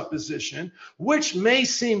presupposition, which may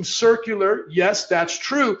seem circular. Yes, that's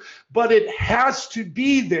true, but it has to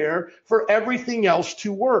be there for everything else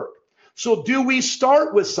to work. So do we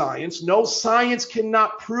start with science? No, science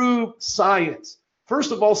cannot prove science.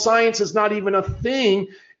 First of all, science is not even a thing.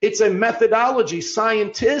 It's a methodology.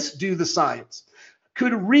 Scientists do the science.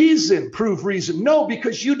 Could reason prove reason? No,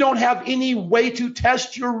 because you don't have any way to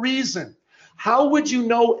test your reason. How would you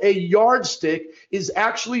know a yardstick is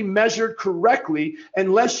actually measured correctly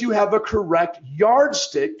unless you have a correct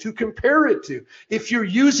yardstick to compare it to? If you're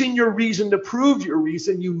using your reason to prove your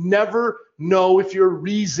reason, you never know if you're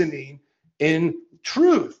reasoning in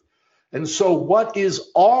truth. And so what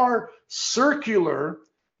is our circular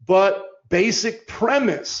but basic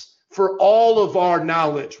premise for all of our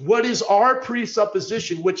knowledge? What is our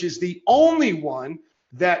presupposition, which is the only one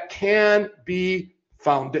that can be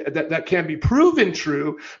found, that can be proven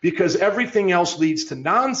true, because everything else leads to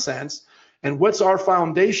nonsense? And what's our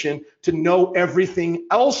foundation to know everything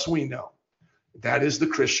else we know? That is the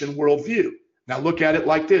Christian worldview. Now look at it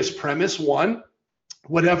like this. Premise one,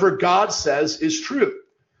 whatever God says is true.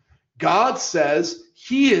 God says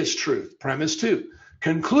he is truth. Premise two.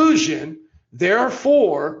 Conclusion,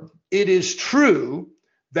 therefore, it is true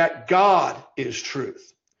that God is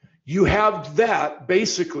truth. You have that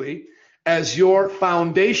basically as your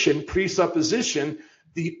foundation presupposition.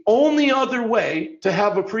 The only other way to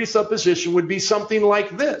have a presupposition would be something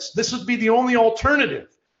like this. This would be the only alternative.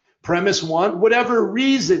 Premise one, whatever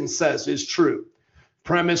reason says is true.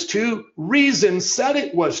 Premise two, reason said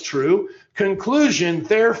it was true. Conclusion,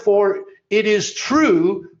 therefore, it is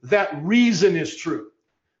true that reason is true.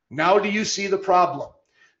 Now do you see the problem?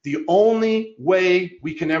 The only way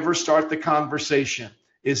we can ever start the conversation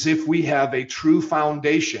is if we have a true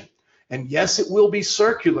foundation. And yes, it will be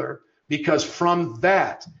circular, because from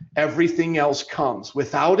that, everything else comes.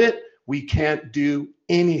 Without it, we can't do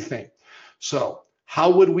anything. So how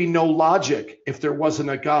would we know logic if there wasn't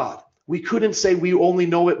a God? We couldn't say we only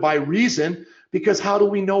know it by reason, because how do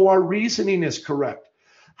we know our reasoning is correct?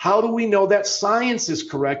 How do we know that science is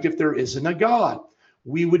correct if there isn't a God?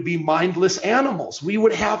 We would be mindless animals. We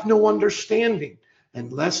would have no understanding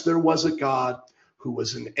unless there was a God who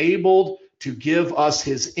was enabled to give us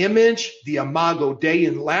his image, the imago Dei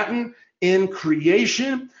in Latin, in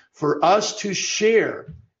creation for us to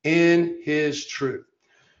share in his truth.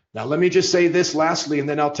 Now, let me just say this lastly, and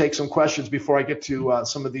then I'll take some questions before I get to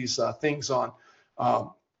some of these things on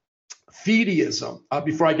fideism,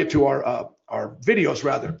 before I get to our videos,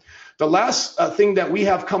 rather. The last thing that we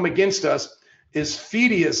have come against us is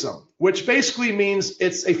fideism, which basically means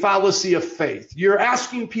it's a fallacy of faith. You're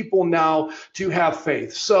asking people now to have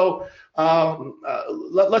faith. So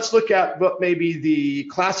let's look at what maybe the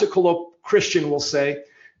classical Christian will say.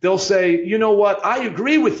 They'll say, you know what, I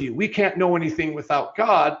agree with you. We can't know anything without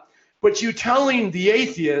God. But you telling the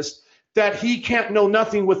atheist that he can't know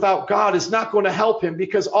nothing without God is not going to help him,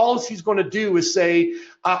 because all he's going to do is say,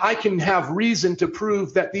 I can have reason to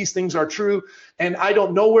prove that these things are true, and I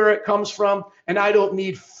don't know where it comes from, and I don't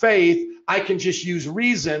need faith. I can just use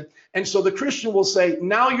reason. And so the Christian will say,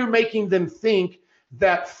 now you're making them think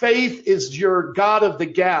that faith is your God of the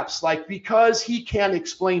gaps. Like, because he can't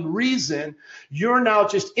explain reason, you're now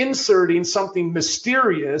just inserting something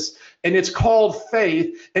mysterious, and it's called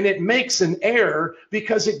faith, and it makes an error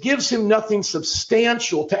because it gives him nothing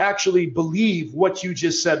substantial to actually believe what you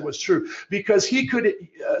just said was true. Because he could,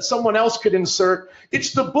 someone else could insert,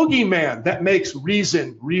 it's the boogeyman that makes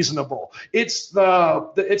reason reasonable. It's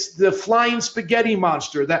the flying spaghetti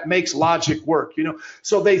monster that makes logic work. You know,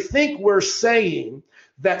 so they think we're saying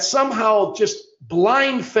that somehow just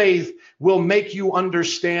blind faith will make you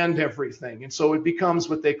understand everything. And so it becomes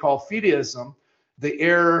what they call fideism, the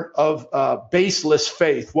error of baseless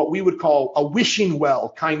faith, what we would call a wishing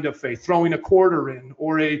well kind of faith, throwing a quarter in,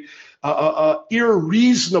 or a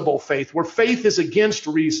irreasonable faith, where faith is against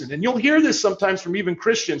reason. And you'll hear this sometimes from even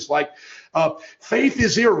Christians, like faith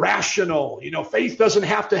is irrational. You know, faith doesn't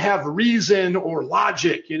have to have reason or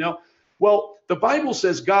logic, you know. Well, the Bible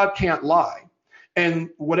says God can't lie. And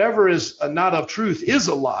whatever is not of truth is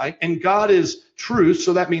a lie, and God is truth,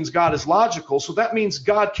 so that means God is logical, so that means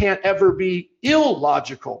God can't ever be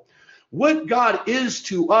illogical. What God is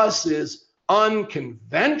to us is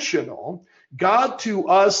unconventional. God to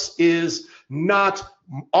us is not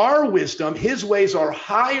our wisdom. His ways are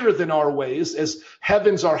higher than our ways, as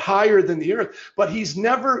heavens are higher than the earth, but he's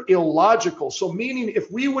never illogical. So meaning,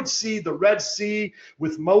 if we would see the Red Sea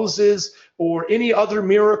with Moses or any other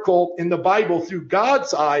miracle in the Bible through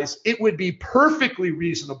God's eyes, it would be perfectly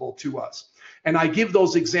reasonable to us. And I give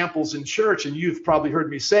those examples in church, and you've probably heard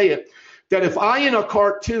me say it, that if I in a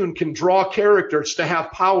cartoon can draw characters to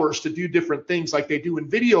have powers to do different things like they do in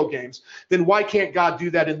video games, then why can't God do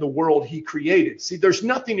that in the world he created? See, there's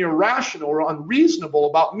nothing irrational or unreasonable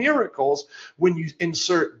about miracles when you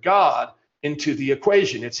insert God into the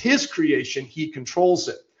equation. It's his creation. He controls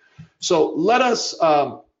it. So let us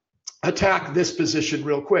attack this position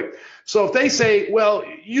real quick. So if they say, well,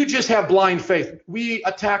 you just have blind faith, we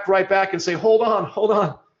attack right back and say, hold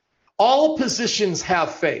on. All positions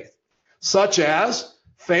have faith. Such as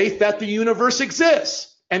faith that the universe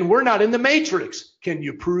exists and we're not in the matrix. Can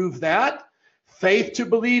you prove that? Faith to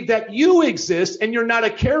believe that you exist and you're not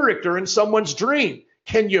a character in someone's dream.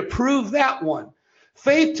 Can you prove that one?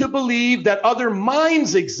 Faith to believe that other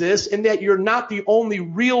minds exist and that you're not the only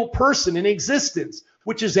real person in existence,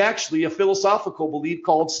 which is actually a philosophical belief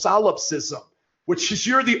called solipsism, which is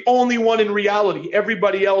you're the only one in reality.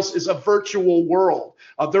 Everybody else is a virtual world.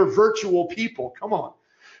 They're virtual people. Come on.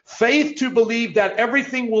 Faith to believe that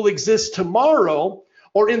everything will exist tomorrow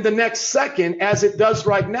or in the next second as it does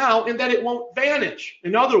right now, and that it won't vanish.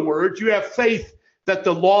 In other words, you have faith that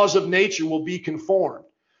the laws of nature will be conformed.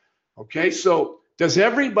 Okay, so does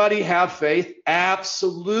everybody have faith?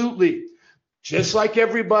 Absolutely. Just like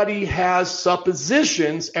everybody has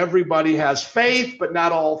suppositions, everybody has faith, but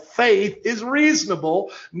not all faith is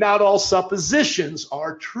reasonable. Not all suppositions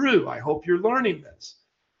are true. I hope you're learning this.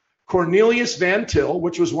 Cornelius Van Til,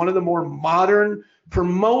 which was one of the more modern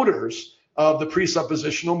promoters of the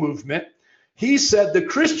presuppositional movement, he said the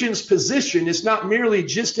Christian's position is not merely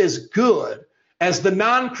just as good as the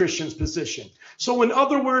non-Christian's position. So in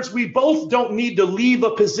other words, we both don't need to leave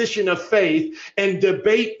a position of faith and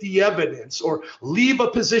debate the evidence, or leave a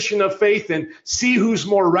position of faith and see who's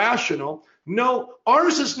more rational. No,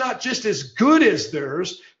 ours is not just as good as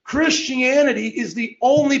theirs. Christianity is the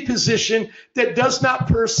only position that does not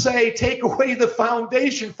per se take away the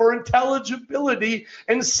foundation for intelligibility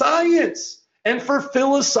and science and for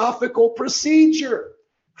philosophical procedure.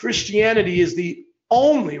 Christianity is the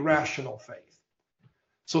only rational faith.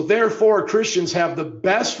 So therefore, Christians have the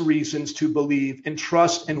best reasons to believe and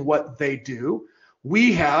trust in what they do.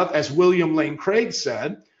 We have, as William Lane Craig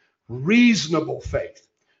said, reasonable faith,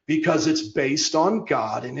 because it's based on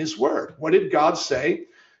God and his word. What did God say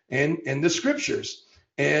in the scriptures?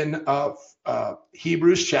 In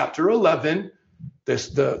Hebrews chapter 11,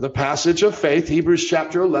 the passage of faith, Hebrews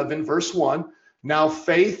chapter 11, verse 1. Now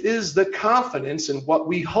faith is the confidence in what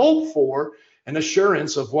we hope for and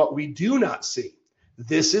assurance of what we do not see.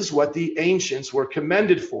 This is what the ancients were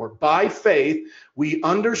commended for. By faith, we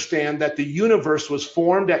understand that the universe was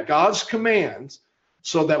formed at God's commands,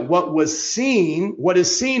 so that what is seen,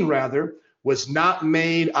 was not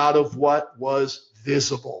made out of what was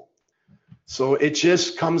visible. So it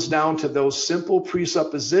just comes down to those simple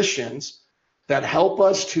presuppositions that help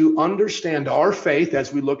us to understand our faith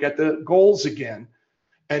as we look at the goals again,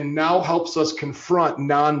 and now helps us confront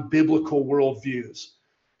non-biblical worldviews.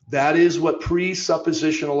 That is what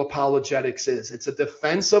presuppositional apologetics is. It's a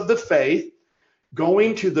defense of the faith,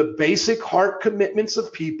 going to the basic heart commitments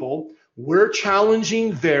of people. We're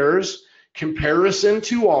challenging theirs, comparison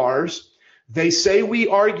to ours. They say we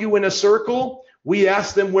argue in a circle. We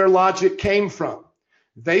ask them where logic came from.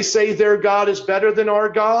 They say their God is better than our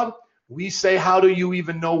God. We say, how do you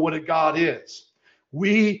even know what a God is?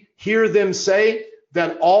 We hear them say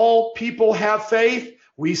that all people have faith.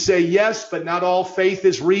 We say, yes, but not all faith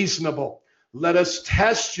is reasonable. Let us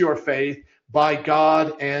test your faith by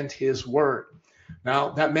God and his word. Now,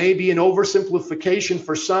 that may be an oversimplification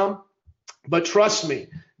for some, but trust me,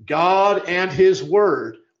 God and his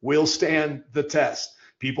word will stand the test.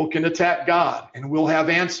 People can attack God and we'll have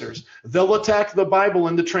answers. They'll attack the Bible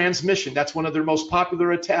and the transmission. That's one of their most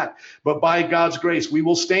popular attacks. But by God's grace, we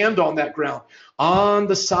will stand on that ground. On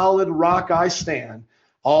the solid rock I stand.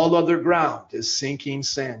 All other ground is sinking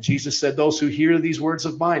sand. Jesus said, those who hear these words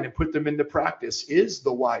of mine and put them into practice is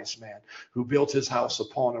the wise man who built his house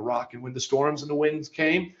upon a rock. And when the storms and the winds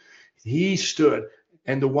came, he stood.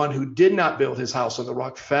 And the one who did not build his house on the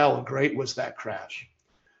rock fell, and great was that crash.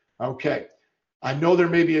 Okay. I know there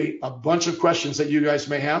may be a bunch of questions that you guys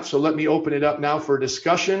may have, so let me open it up now for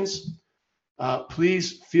discussions.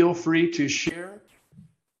 Please feel free to share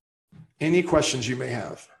any questions you may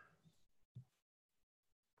have.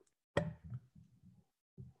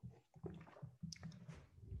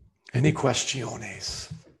 Any questiones?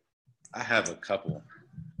 I have a couple.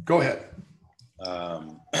 Go ahead.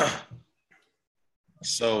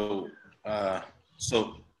 So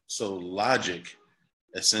logic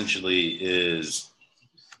essentially is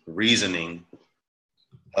reasoning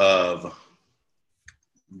of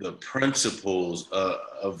the principles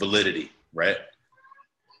of validity, right?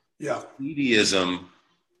 Yeah. Theism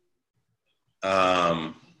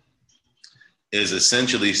is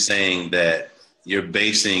essentially saying that you're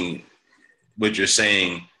basing what you're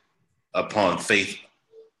saying upon faith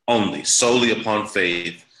only, solely upon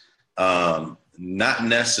faith, not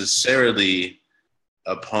necessarily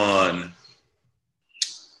upon,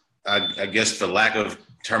 I guess for lack of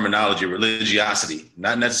terminology, religiosity,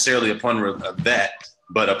 not necessarily upon that,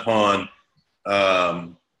 but upon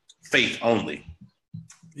faith only.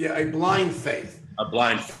 Yeah, a blind faith. A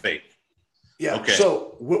blind faith. Yeah. Okay.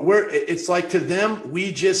 So it's like to them,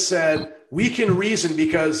 we just said we can reason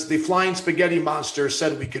because the flying spaghetti monster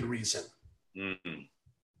said we could reason. Mm-hmm.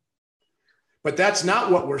 But that's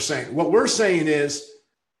not what we're saying. What we're saying is,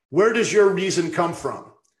 where does your reason come from?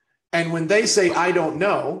 And when they say, I don't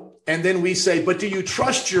know, and then we say, but do you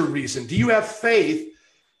trust your reason? Do you have faith,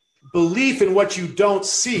 belief in what you don't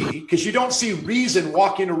see? Because you don't see reason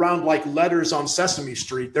walking around like letters on Sesame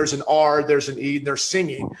Street. There's an R, there's an E, they're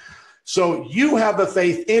singing. So you have a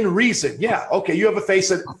faith in reason. Yeah, okay. You have a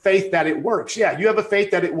faith that it works. Yeah, you have a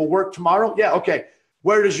faith that it will work tomorrow. Yeah, okay.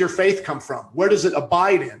 Where does your faith come from? Where does it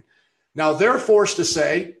abide in? Now they're forced to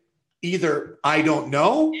say either I don't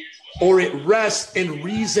know or it rests in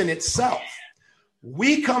reason itself.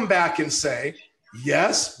 We come back and say,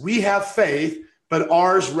 yes, we have faith, but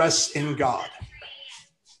ours rests in God.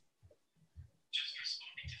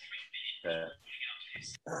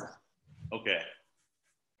 Okay.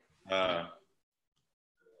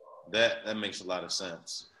 That makes a lot of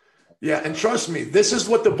sense. Yeah, and trust me, this is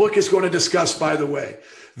what the book is going to discuss, by the way.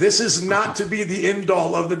 This is not to be the end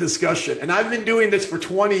all of the discussion. And I've been doing this for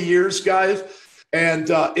 20 years, guys, and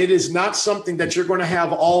it is not something that you're going to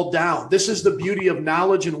have all down. This is the beauty of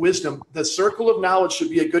knowledge and wisdom. The circle of knowledge should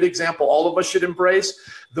be a good example all of us should embrace.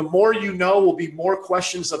 The more you know will be more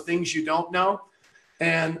questions of things you don't know.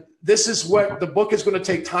 And this is what the book is going to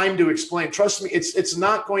take time to explain. Trust me, it's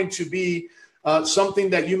not going to be something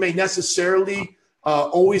that you may necessarily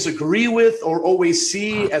always agree with or always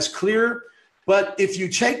see as clear. But if you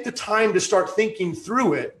take the time to start thinking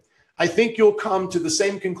through it, I think you'll come to the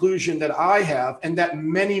same conclusion that I have and that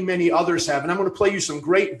many, many others have. And I'm going to play you some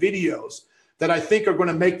great videos that I think are going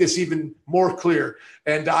to make this even more clear.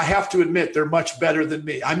 And I have to admit, they're much better than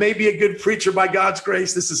me. I may be a good preacher by God's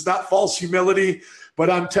grace. This is not false humility,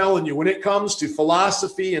 but I'm telling you, when it comes to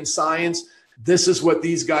philosophy and science, this is what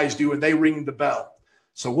these guys do, and they ring the bell.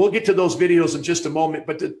 So we'll get to those videos in just a moment.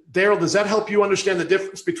 But Daryl, does that help you understand the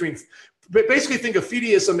difference between, basically think of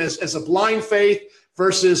fideism as a blind faith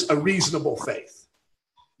versus a reasonable faith?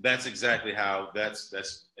 That's exactly how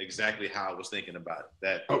I was thinking about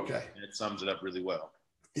it. That sums it up really well.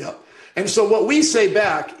 Yeah. And so what we say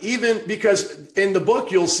back, even because in the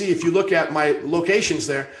book, you'll see, if you look at my locations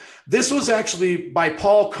there, this was actually by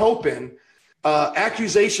Paul Copan,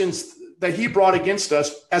 accusations that he brought against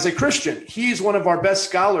us as a Christian. He's one of our best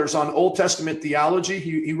scholars on Old Testament theology.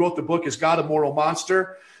 He wrote the book, Is God a Moral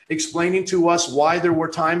Monster?, explaining to us why there were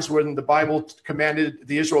times when the Bible commanded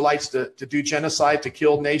the Israelites to do genocide, to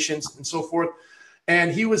kill nations and so forth.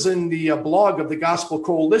 And he was in the blog of the Gospel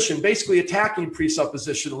Coalition, basically attacking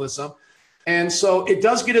presuppositionalism. And so it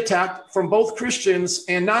does get attacked from both Christians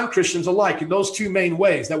and non-Christians alike in those two main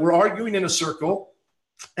ways, that we're arguing in a circle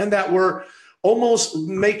and that we're almost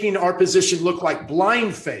making our position look like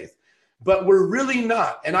blind faith, but we're really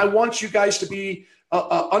not. And I want you guys to be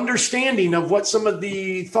understanding of what some of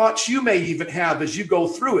the thoughts you may even have as you go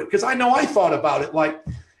through it. Because I know I thought about it, like,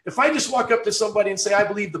 if I just walk up to somebody and say, I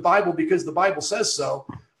believe the Bible because the Bible says so,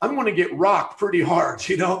 I'm going to get rocked pretty hard,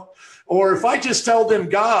 you know? Or if I just tell them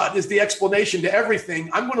God is the explanation to everything,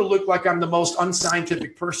 I'm going to look like I'm the most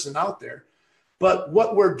unscientific person out there. But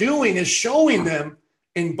what we're doing is showing them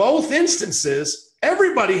in both instances,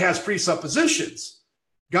 everybody has presuppositions.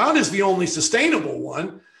 God is the only sustainable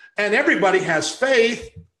one, and everybody has faith.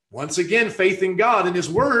 Once again, faith in God and his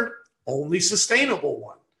word, only sustainable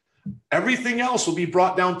one. Everything else will be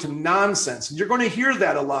brought down to nonsense. And you're going to hear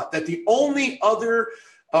that a lot, that the only other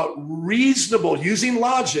reasonable, using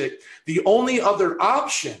logic, the only other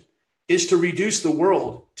option is to reduce the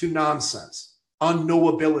world to nonsense,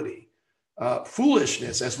 unknowability,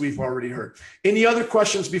 foolishness, as we've already heard. Any other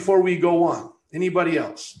questions before we go on? Anybody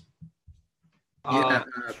else?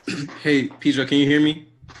 Hey, Pedro, can you hear me?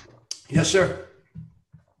 Yes, sir.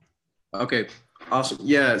 Okay, awesome.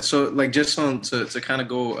 Yeah, so like just on to kind of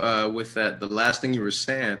go with that, the last thing you were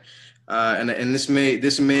saying, and this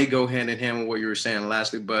may go hand in hand with what you were saying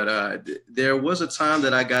lastly, but there was a time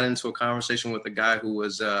that I got into a conversation with a guy who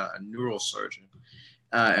was a neurosurgeon,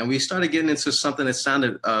 and we started getting into something that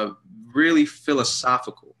sounded really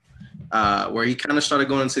philosophical, where he kind of started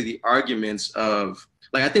going into the arguments of,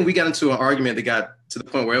 like, I think we got into an argument that got to the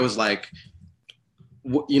point where it was like,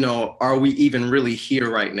 you know, are we even really here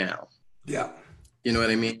right now? Yeah. You know what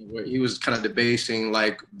I mean? Where he was kind of debating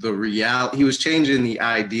like the reality. He was changing the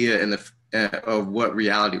idea and of what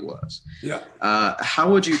reality was. Yeah.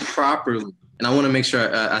 How would you properly, and I want to make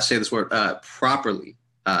sure I say this word, properly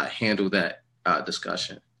handle that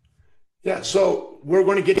discussion? Yeah, so we're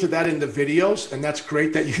going to get to that in the videos, and that's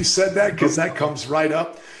great that you said that, because that comes right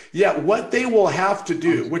up. Yeah, what they will have to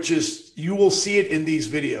do, which is, you will see it in these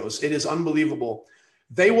videos, it is unbelievable.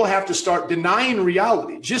 They will have to start denying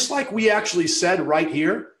reality, just like we actually said right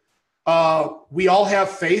here. We all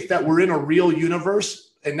have faith that we're in a real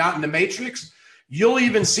universe and not in the Matrix. You'll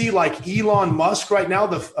even see, like, Elon Musk right now,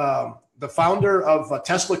 the founder of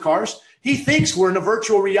Tesla cars, he thinks we're in a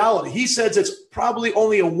virtual reality. He says it's probably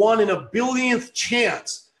only a 1 in a billionth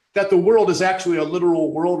chance that the world is actually a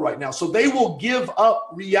literal world right now. So they will give up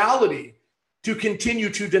reality to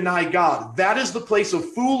continue to deny God. That is the place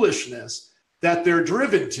of foolishness that they're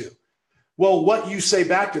driven to. Well, what you say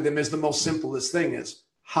back to them is the most simplest thing is,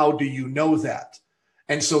 how do you know that?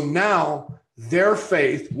 And so now their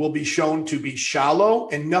faith will be shown to be shallow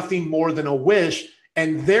and nothing more than a wish.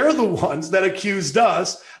 And they're the ones that accused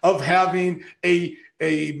us of having a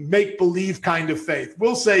make-believe kind of faith.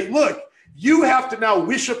 We'll say, look, you have to now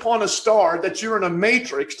wish upon a star that you're in a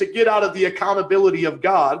matrix to get out of the accountability of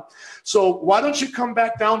God. So why don't you come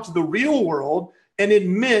back down to the real world and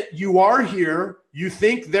admit you are here You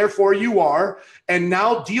think, therefore you are, and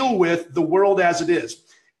now deal with the world as it is.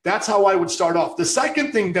 That's how I would start off. The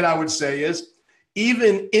second thing that I would say is,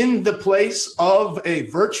 even in the place of a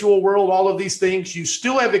virtual world, all of these things, you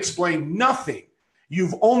still have explained nothing.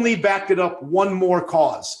 You've only backed it up one more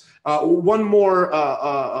cause, one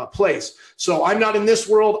more place. So I'm not in this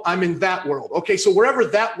world, I'm in that world. Okay, so wherever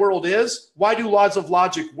that world is, why do laws of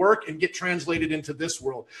logic work and get translated into this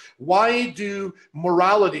world? Why do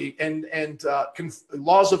morality and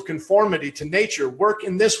laws of conformity to nature work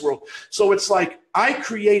in this world? So it's like I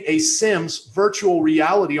create a Sims virtual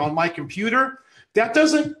reality on my computer. That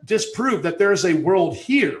doesn't disprove that there is a world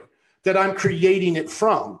here that I'm creating it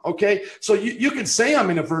from, okay? So you can say I'm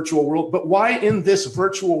in a virtual world, but why in this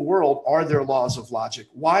virtual world are there laws of logic?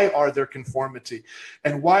 Why are there conformity?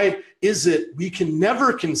 And why is it we can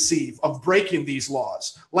never conceive of breaking these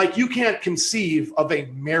laws? Like you can't conceive of a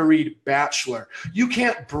married bachelor. You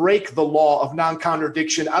can't break the law of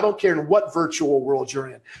non-contradiction. I don't care in what virtual world you're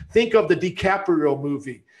in. Think of the DiCaprio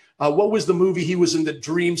movie. What was the movie he was in the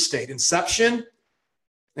dream state? Inception?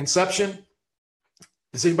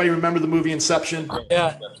 Does anybody remember the movie Inception?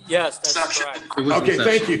 Yeah, yes, that's correct. Okay,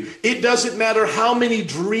 thank you. It doesn't matter how many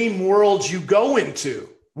dream worlds you go into.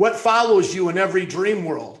 What follows you in every dream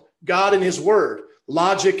world? God and his word,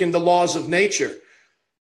 logic and the laws of nature.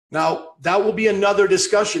 Now, that will be another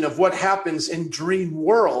discussion of what happens in dream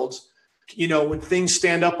worlds, you know, when things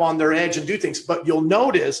stand up on their edge and do things. But you'll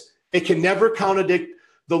notice it can never contradict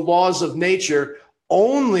the laws of nature,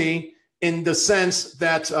 only in the sense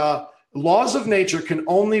that laws of nature can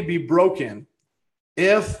only be broken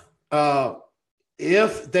if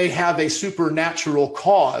they have a supernatural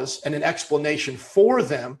cause and an explanation for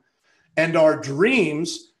them, and our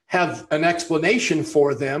dreams have an explanation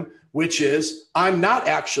for them, which is I'm not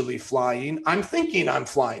actually flying, I'm thinking I'm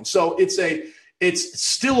flying. So it's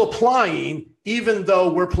still applying even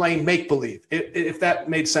though we're playing make-believe. If that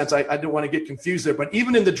made sense, I didn't want to get confused there. But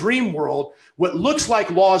even in the dream world, what looks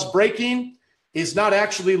like laws breaking is not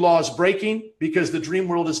actually laws breaking, because the dream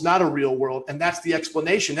world is not a real world. And that's the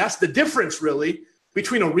explanation. That's the difference, really,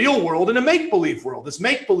 between a real world and a make-believe world. This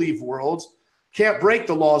make-believe worlds can't break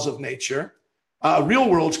the laws of nature. Real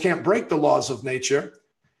worlds can't break the laws of nature,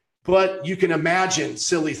 but you can imagine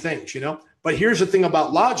silly things, you know? But here's the thing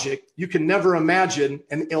about logic. You can never imagine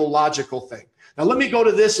an illogical thing. Now, let me go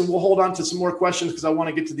to this and we'll hold on to some more questions because I want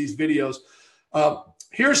to get to these videos.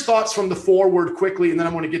 Here's thoughts from the foreword quickly, and then I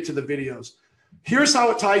want to get to the videos. Here's how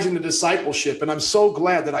it ties into discipleship. And I'm so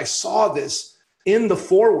glad that I saw this in the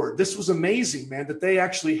foreword. This was amazing, man, that they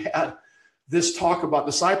actually had this talk about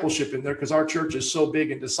discipleship in there, because our church is so big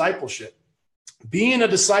in discipleship. Being a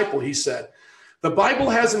disciple, he said, the Bible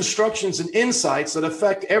has instructions and insights that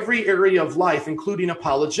affect every area of life, including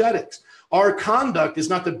apologetics. Our conduct is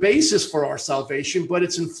not the basis for our salvation, but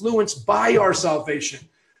it's influenced by our salvation.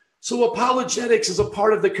 So apologetics is a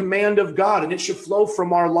part of the command of God, and it should flow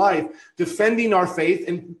from our life, defending our faith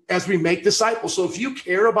and as we make disciples. So if you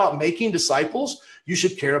care about making disciples, you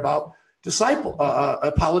should care about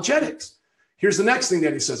apologetics. Here's the next thing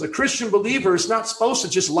that he says. A Christian believer is not supposed to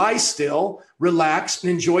just lie still, relax,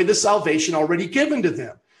 and enjoy the salvation already given to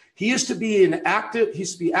them. He is to be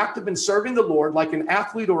active in serving the Lord, like an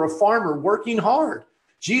athlete or a farmer working hard.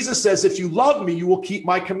 Jesus says, if you love me, you will keep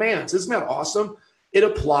my commands. Isn't that awesome? It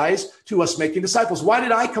applies to us making disciples. Why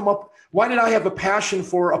did I have a passion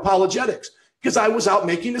for apologetics? Because I was out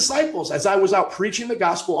making disciples. As I was out preaching the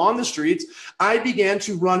gospel on the streets, I began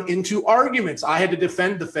to run into arguments. I had to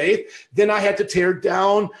defend the faith. Then I had to tear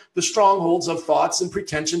down the strongholds of thoughts and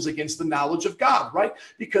pretensions against the knowledge of God, right?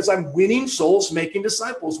 Because I'm winning souls, making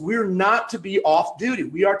disciples. We're not to be off duty.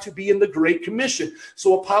 We are to be in the Great Commission.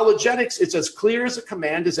 So apologetics is as clear as a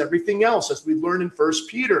command as everything else, as we learn in 1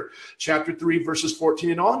 Peter chapter 3, verses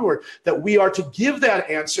 14 and onward, that we are to give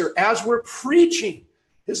that answer as we're preaching.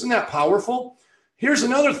 Isn't that powerful? Here's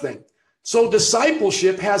another thing. So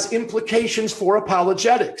discipleship has implications for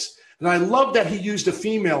apologetics. And I love that he used a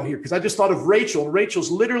female here, because I just thought of Rachel.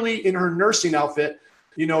 Rachel's literally in her nursing outfit,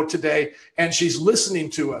 you know, today, and she's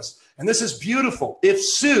listening to us. And this is beautiful. If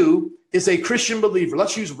Sue is a Christian believer,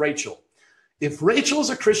 let's use Rachel. If Rachel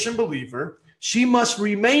is a Christian believer, she must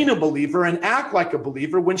remain a believer and act like a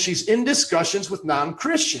believer when she's in discussions with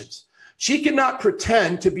non-Christians. She cannot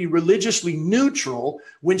pretend to be religiously neutral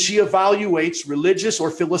when she evaluates religious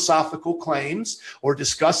or philosophical claims, or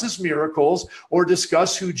discusses miracles, or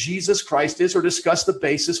discuss who Jesus Christ is, or discuss the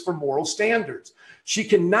basis for moral standards. She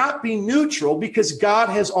cannot be neutral because God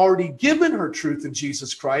has already given her truth in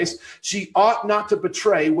Jesus Christ. She ought not to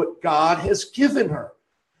betray what God has given her.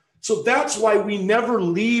 So that's why we never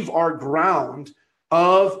leave our ground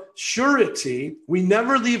of surety. We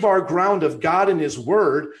never leave our ground of God and his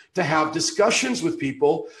word to have discussions with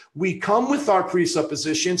people. We come with our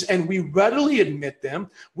presuppositions and we readily admit them.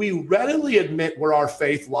 We readily admit where our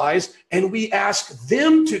faith lies, and we ask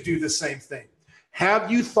them to do the same thing. Have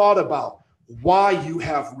you thought about why you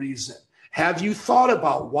have reason? Have you thought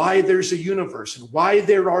about why there's a universe and why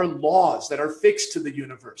there are laws that are fixed to the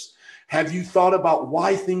universe? Have you thought about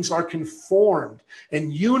why things are conformed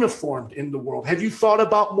and uniformed in the world? Have you thought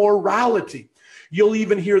about morality? You'll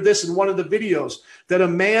even hear this in one of the videos, that a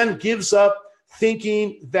man gives up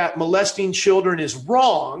thinking that molesting children is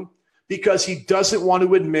wrong because he doesn't want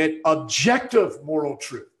to admit objective moral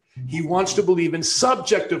truth. He wants to believe in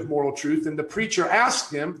subjective moral truth. And the preacher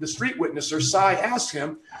asked him, the street witnesser, Sai, asked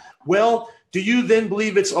him, well, do you then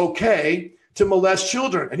believe it's okay to molest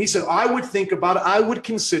children? And he said, I would think about it. I would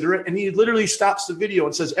consider it. And he literally stops the video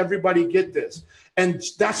and says, everybody get this. And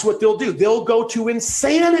that's what they'll do. They'll go to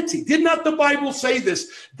insanity. Did not the Bible say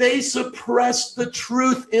this? They suppress the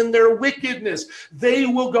truth in their wickedness. They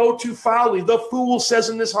will go to folly. The fool says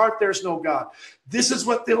in his heart, there's no God. This is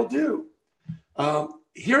what they'll do.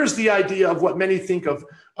 Here's the idea of what many think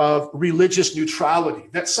of religious neutrality,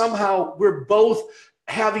 that somehow we're both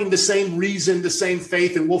having the same reason, the same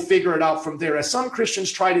faith, and we'll figure it out from there, as some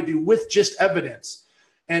Christians try to do with just evidence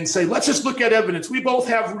and say, let's just look at evidence. We both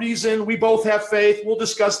have reason. We both have faith. We'll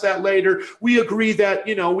discuss that later. We agree that,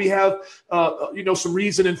 we have, some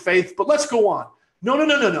reason and faith, but let's go on.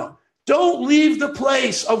 No. Don't leave the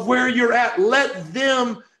place of where you're at. Let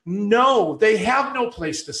them know they have no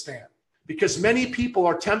place to stand, because many people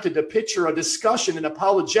are tempted to picture a discussion in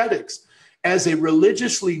apologetics as a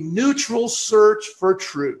religiously neutral search for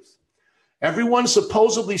truth. Everyone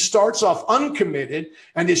supposedly starts off uncommitted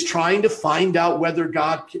and is trying to find out whether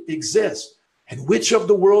God exists and which of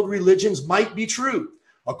the world religions might be true.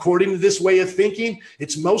 According to this way of thinking,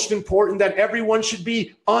 it's most important that everyone should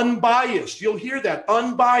be unbiased. You'll hear that,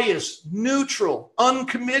 unbiased, neutral,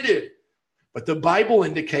 uncommitted. But the Bible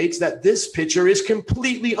indicates that this picture is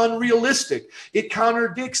completely unrealistic. It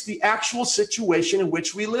contradicts the actual situation in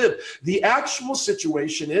which we live. The actual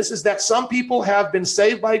situation is that some people have been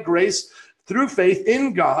saved by grace through faith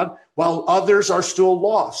in God, while others are still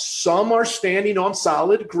lost. Some are standing on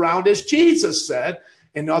solid ground, as Jesus said,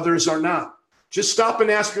 and others are not. Just stop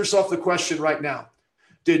and ask yourself the question right now.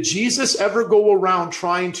 Did Jesus ever go around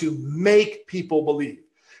trying to make people believe?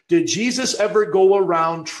 Did Jesus ever go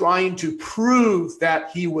around trying to prove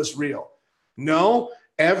that he was real? No.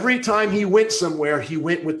 Every time he went somewhere, he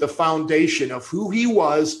went with the foundation of who he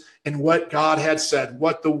was and what God had said,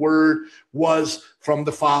 what the word was from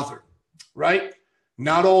the Father, right?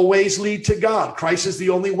 Not all ways lead to God. Christ is the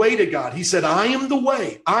only way to God. He said, I am the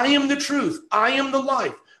way, I am the truth, I am the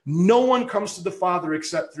life. No one comes to the Father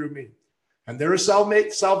except through me. And there is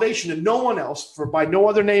salvation in no one else, for by no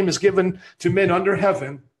other name is given to men under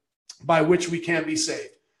heaven by which we can be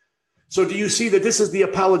saved. So do you see that this is the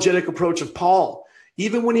apologetic approach of Paul?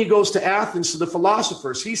 Even when he goes to Athens to the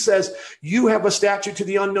philosophers, he says, you have a statue to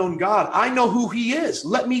the unknown God. I know who he is.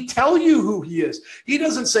 Let me tell you who he is. He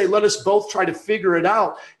doesn't say, let us both try to figure it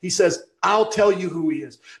out. He says, I'll tell you who he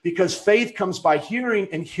is, because faith comes by hearing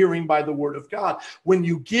and hearing by the word of God. When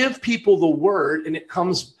you give people the word and it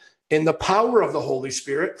comes in the power of the Holy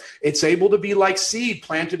Spirit, it's able to be like seed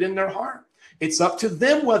planted in their heart. It's up to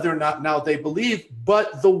them whether or not now they believe,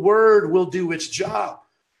 but the word will do its job.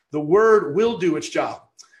 The word will do its job.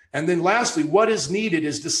 And then lastly, what is needed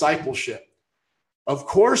is discipleship. Of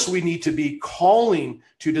course, we need to be calling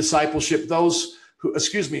to discipleship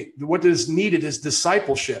what is needed is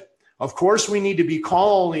discipleship. Of course, we need to be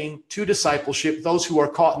calling to discipleship those who are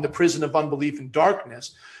caught in the prison of unbelief and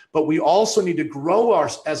darkness, but we also need to grow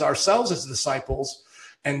ourselves as disciples.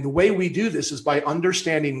 And the way we do this is by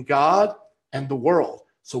understanding God and the world.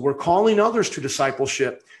 So we're calling others to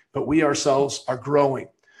discipleship, but we ourselves are growing.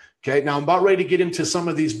 Okay, now I'm about ready to get into some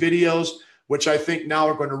of these videos, which I think now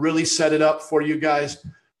are going to really set it up for you guys.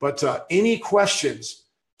 But any questions,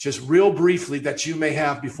 just real briefly, that you may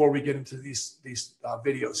have before we get into these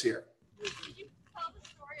videos here?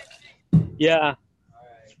 Yeah,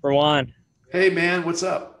 for one. Hey, man, what's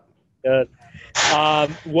up? Good.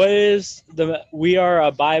 We are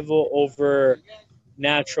a Bible over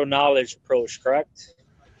natural knowledge approach, correct?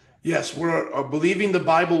 Yes, we're believing the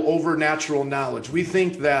Bible over natural knowledge. We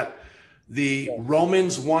think that the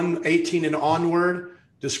Romans 1:18 and onward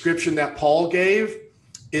description that Paul gave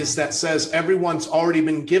is that says everyone's already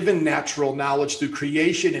been given natural knowledge through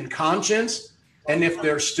creation and conscience. And if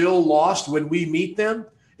they're still lost when we meet them,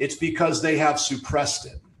 it's because they have suppressed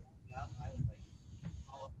it.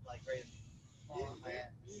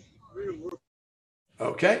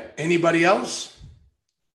 Okay, anybody else?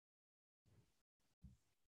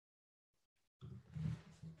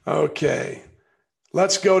 Okay,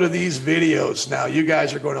 let's go to these videos now. You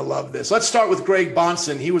guys are going to love this. Let's start with Greg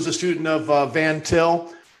Bahnsen. He was a student of Van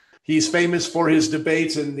Til. He's famous for his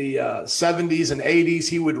debates in the 70s and 80s.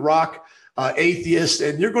 He would rock atheists,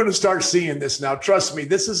 and you're going to start seeing this now. Trust me,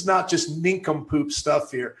 this is not just nincompoop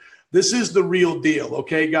stuff here. This is the real deal,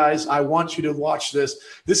 okay, guys? I want you to watch this.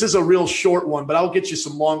 This is a real short one, but I'll get you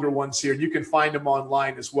some longer ones here. You can find them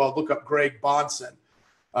online as well. Look up Greg Bahnsen.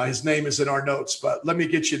 His name is in our notes, but let me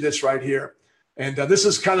get you this right here. And this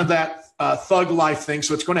is kind of that thug life thing,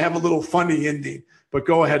 so it's going to have a little funny ending, but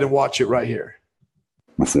go ahead and watch it right here.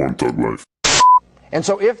 Reform thug life. And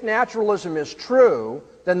so if naturalism is true,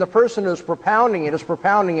 then the person who's propounding it is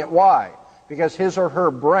propounding it why? Because his or her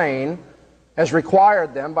brain has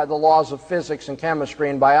required them by the laws of physics and chemistry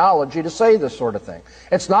and biology to say this sort of thing.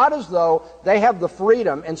 It's not as though they have the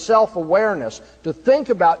freedom and self-awareness to think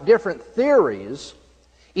about different theories,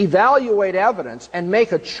 evaluate evidence, and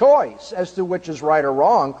make a choice as to which is right or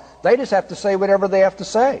wrong. They just have to say whatever they have to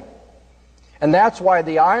say. And that's why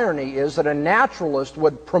the irony is that a naturalist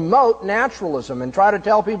would promote naturalism and try to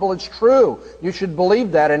tell people it's true. You should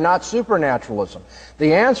believe that and not supernaturalism.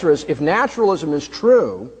 The answer is, if naturalism is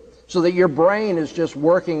true, so that your brain is just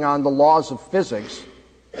working on the laws of physics,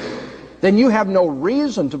 then you have no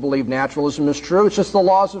reason to believe naturalism is true. It's just the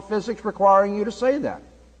laws of physics requiring you to say that.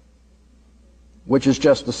 Which is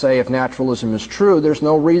just to say, if naturalism is true, there's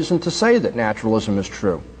no reason to say that naturalism is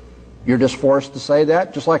true. You're just forced to say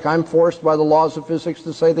that, just like I'm forced by the laws of physics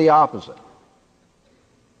to say the opposite.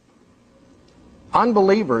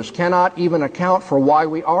 Unbelievers cannot even account for why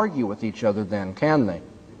we argue with each other then, can they?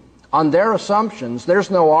 On their assumptions, there's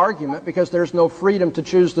no argument because there's no freedom to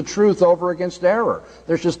choose the truth over against error.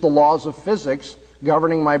 There's just the laws of physics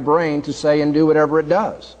governing my brain to say and do whatever it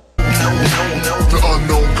does.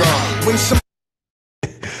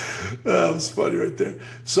 That was funny right there.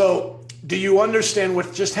 So, do you understand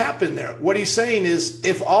what just happened there? What he's saying is,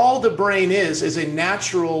 if all the brain is a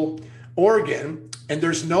natural organ and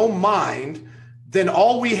there's no mind, then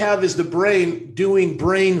all we have is the brain doing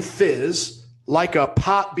brain fizz, like a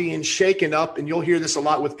pot being shaken up, and you'll hear this a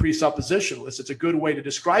lot with presuppositionalists. It's a good way to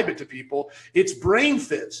describe it to people. It's brain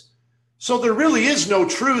fizz. So there really is no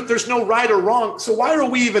truth. There's no right or wrong. So why are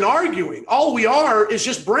we even arguing? All we are is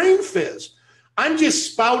just brain fizz. I'm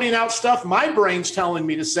just spouting out stuff my brain's telling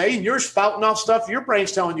me to say, and you're spouting out stuff your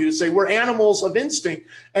brain's telling you to say. We're animals of instinct.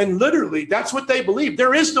 And literally, that's what they believe.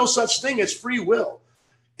 There is no such thing as free will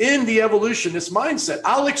in the evolutionist mindset.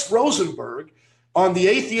 Alex Rosenberg, on The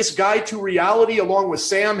Atheist Guide to Reality, along with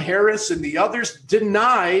Sam Harris and the others,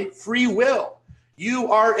 deny free will.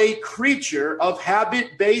 You are a creature of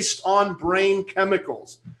habit based on brain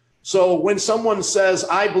chemicals. So when someone says,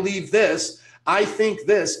 I believe this, I think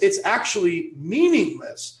this, it's actually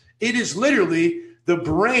meaningless. It is literally the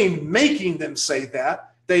brain making them say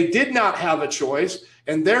that. They did not have a choice,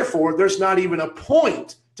 and therefore there's not even a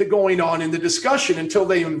point to going on in the discussion until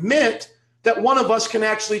they admit that one of us can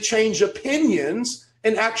actually change opinions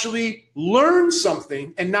and actually learn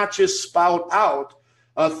something and not just spout out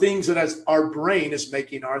things that our brain is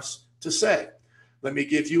making us to say. Let me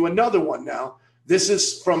give you another one now. This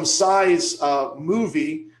is from Sai's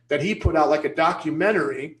movie that he put out, like a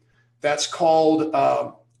documentary that's called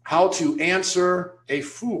How to Answer a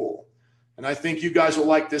Fool. And I think you guys will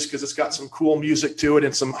like this because it's got some cool music to it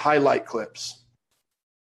and some highlight clips.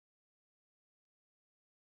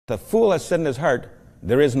 The fool has said in his heart,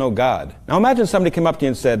 there is no God. Now imagine somebody came up to you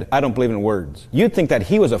and said, I don't believe in words. You'd think that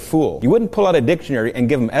he was a fool. You wouldn't pull out a dictionary and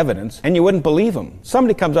give him evidence, and you wouldn't believe him.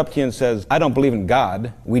 Somebody comes up to you and says, I don't believe in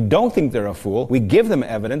God. We don't think they're a fool. We give them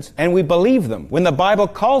evidence, and we believe them. When the Bible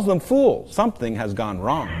calls them fools, something has gone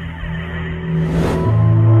wrong.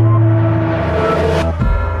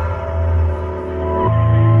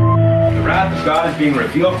 The wrath of God is being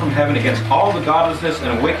revealed from heaven against all the godlessness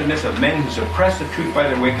and wickedness of men who suppress the truth by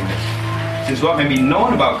their wickedness. Since what may be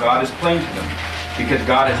known about God is plain to them, because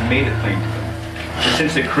God has made it plain to them. For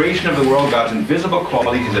since the creation of the world, God's invisible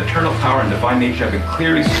qualities, his eternal power and divine nature have been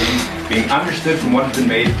clearly seen, being understood from what has been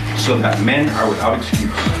made, so that men are without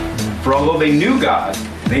excuse. For although they knew God,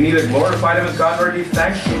 they neither glorified him as God nor gave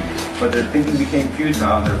thanks to him, but their thinking became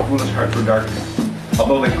futile and their foolish hearts were darkened.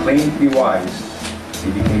 Although they claimed to be wise,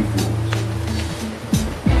 they became fools.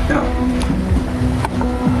 Now,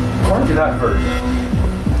 according to that verse,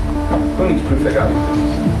 who needs proof that God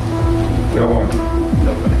exists? No one.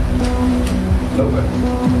 Nobody. Nobody.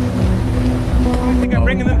 I think I'm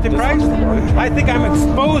bringing them to Christ. I think I'm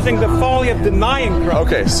exposing the folly of denying Christ.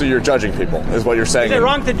 Okay, so you're judging people, is what you're saying. Is it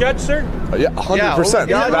wrong to judge, sir? Yeah,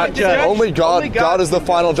 100%. Only God is the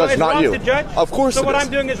final judge, not you. To judge? Of course. So what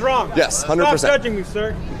I'm doing is wrong. Yes, 100%. Stop judging me,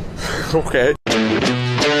 sir. Okay.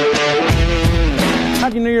 How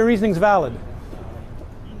do you know your reasoning's valid?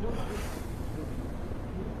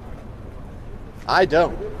 I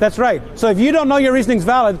don't. That's right. So if you don't know your reasoning's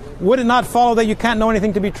valid, would it not follow that you can't know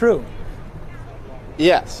anything to be true?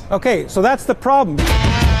 Yes. Okay, so that's the problem.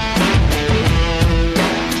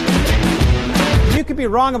 You could be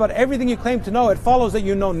wrong about everything you claim to know. It follows that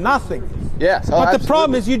you know nothing. Yes. But absolutely. The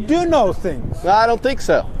problem is you do know things. No, I don't think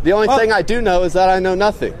so. The only thing I do know is that I know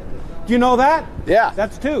nothing. Do you know that? Yeah.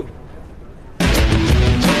 That's two.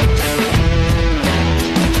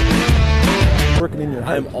 Working in your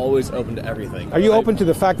heart. I'm always open to everything. Are you open to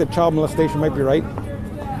the fact that child molestation might be right?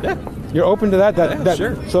 Yeah. You're open to that? Yeah,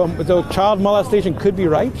 sure. So child molestation could be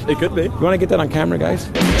right? It could be. You want to get that on camera, guys?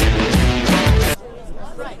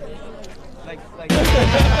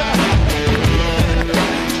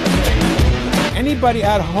 Anybody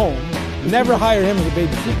at home, never hire him as a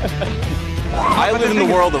babysitter. I live in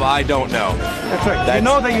the world of I don't know. That's right. You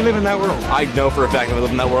know that you live in that world. I know for a fact that I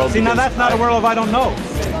live in that world. See, now that's not a world of I don't know.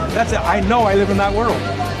 That's it. I know I live in that world.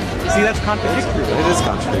 See, that's contradictory. It is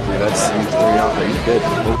contradictory. That's good.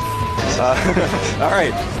 All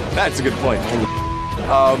right, that's a good point.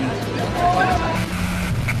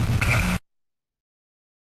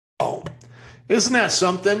 Isn't that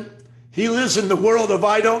something? He lives in the world of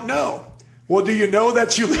I don't know. Well, do you know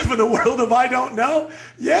that you live in a world of I don't know?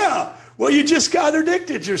 Yeah. Well, you just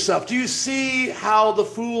contradicted yourself. Do you see how the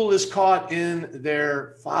fool is caught in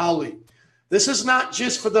their folly? This is not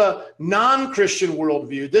just for the non-Christian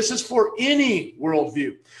worldview. This is for any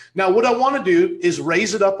worldview. Now, what I want to do is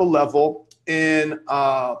raise it up a level in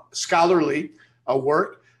scholarly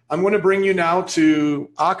work. I'm going to bring you now to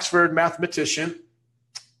Oxford mathematician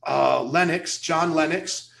John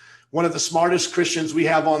Lennox, one of the smartest Christians we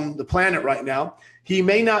have on the planet right now. He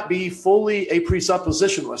may not be fully a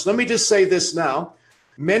presuppositionalist. Let me just say this now.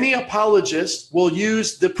 Many apologists will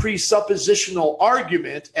use the presuppositional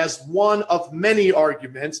argument as one of many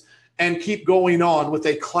arguments and keep going on with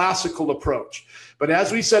a classical approach. But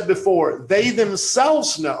as we said before, they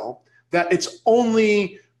themselves know that it's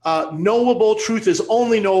only knowable, truth is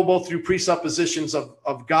only knowable through presuppositions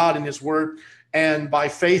of God and his word and by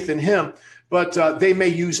faith in him. But they may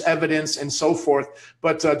use evidence and so forth.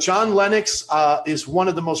 But John Lennox is one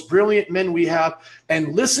of the most brilliant men we have.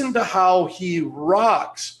 And listen to how he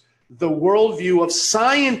rocks the worldview of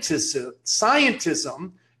scientism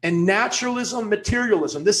and naturalism,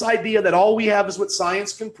 materialism. This idea that all we have is what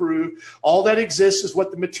science can prove. All that exists is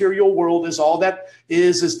what the material world is. All that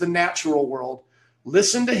is the natural world.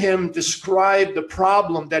 Listen to him describe the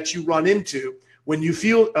problem that you run into when you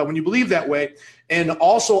believe that way. And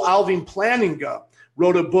also Alvin Plantinga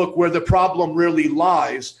wrote a book where the problem really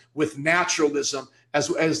lies with naturalism as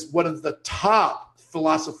one of the top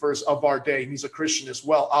philosophers of our day. And he's a Christian as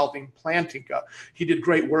well, Alvin Plantinga. He did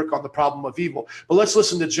great work on the problem of evil. But let's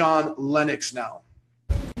listen to John Lennox now.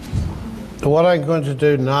 What I'm going to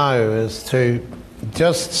do now is to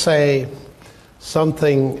just say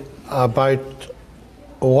something about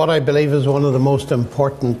what I believe is one of the most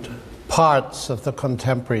important parts of the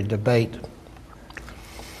contemporary debate.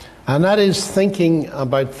 And that is thinking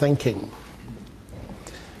about thinking.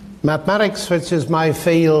 Mathematics, which is my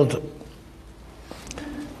field,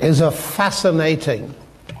 is a fascinating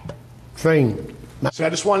thing. So I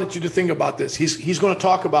just wanted you to think about this. He's going to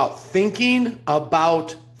talk about thinking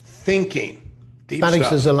about thinking.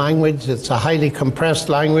 Mathematics is a language. It's a highly compressed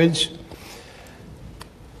language.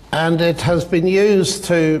 And it has been used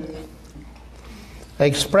to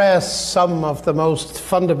express some of the most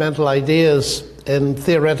fundamental ideas in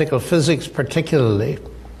theoretical physics particularly,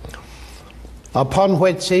 upon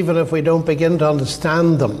which, even if we don't begin to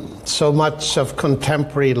understand them, so much of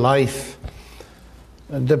contemporary life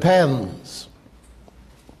depends.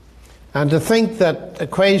 And to think that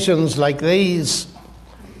equations like these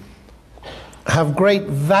have great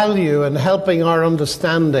value in helping our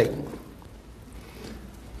understanding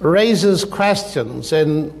raises questions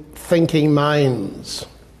in thinking minds.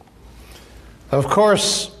 Of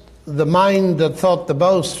course, the mind that thought the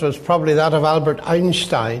most was probably that of Albert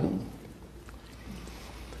Einstein.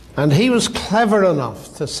 And he was clever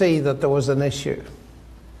enough to see that there was an issue.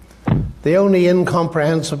 The only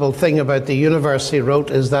incomprehensible thing about the universe, he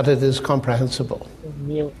wrote, is that it is comprehensible.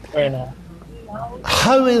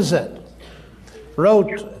 How is it, wrote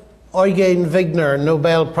Eugen Wigner,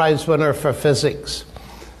 Nobel Prize winner for physics,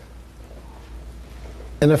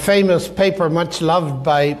 in a famous paper much loved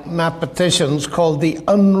by mathematicians called The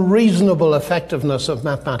Unreasonable Effectiveness of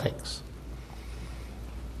Mathematics.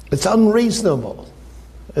 It's unreasonable,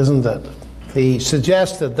 isn't it? He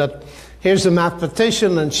suggested that here's a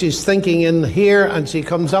mathematician and she's thinking in here and she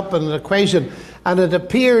comes up with an equation and it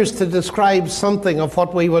appears to describe something of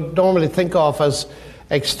what we would normally think of as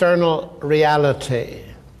external reality.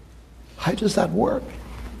 How does that work?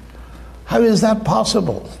 How is that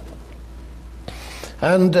possible?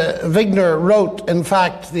 And Wigner wrote, in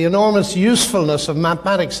fact, the enormous usefulness of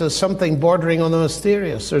mathematics is something bordering on the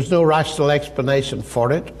mysterious. There's no rational explanation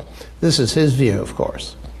for it. This is his view, of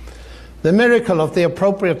course. The miracle of the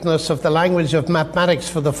appropriateness of the language of mathematics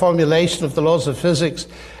for the formulation of the laws of physics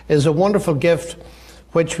is a wonderful gift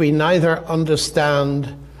which we neither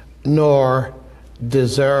understand nor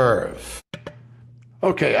deserve.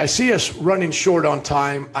 Okay, I see us running short on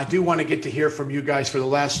time. I do want to get to hear from you guys for the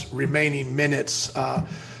last remaining minutes.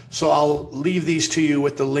 So I'll leave these to you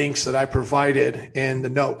with the links that I provided in the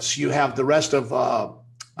notes. You have the rest of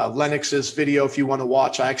Lennox's video if you want to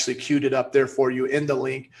watch. I actually queued it up there for you in the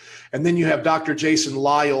link. And then you have Dr. Jason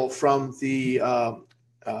Lyle from the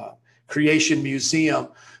Creation Museum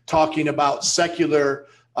talking about secular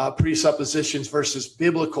presuppositions versus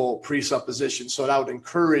biblical presuppositions. So I would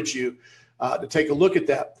encourage you to take a look at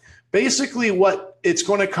that. Basically, what it's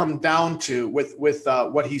going to come down to with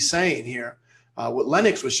what he's saying here, what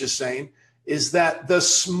Lennox was just saying, is that the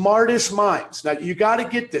smartest minds, now you got to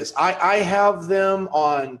get this. I have them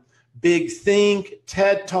on Big Think,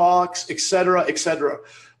 TED Talks, et cetera, et cetera.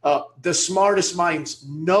 The smartest minds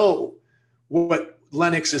know what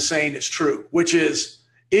Lennox is saying is true, which is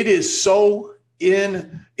it is so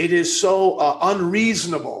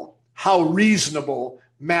unreasonable how reasonable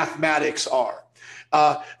mathematics are.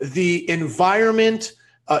 The environment,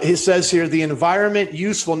 he says here, the environment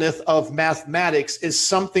usefulness of mathematics is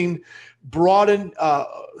something broadened,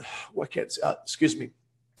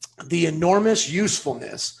 the enormous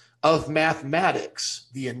usefulness of mathematics,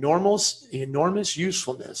 the enormous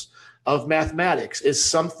usefulness of mathematics is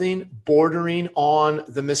something bordering on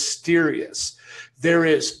the mysterious. There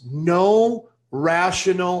is no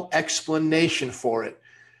rational explanation for it.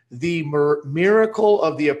 The miracle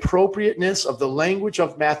of the appropriateness of the language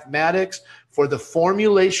of mathematics for the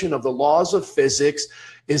formulation of the laws of physics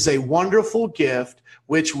is a wonderful gift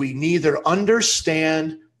which we neither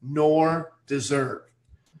understand nor deserve.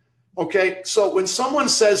 Okay, so when someone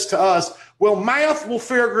says to us, well, math will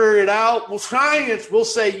figure it out, well, science, we'll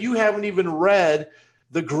say, you haven't even read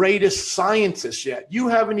the greatest scientists yet. You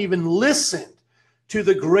haven't even listened to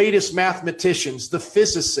the greatest mathematicians, the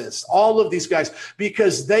physicists, all of these guys,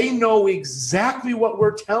 because they know exactly what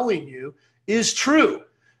we're telling you is true.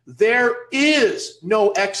 There is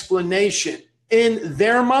no explanation in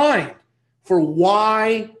their mind for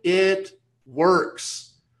why it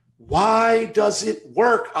works. Why does it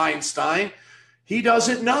work, Einstein? He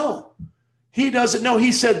doesn't know. He doesn't know.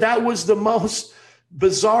 He said that was the most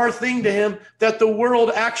bizarre thing to him, that the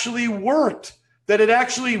world actually worked, that it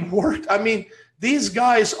actually worked. I mean, these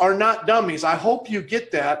guys are not dummies. I hope you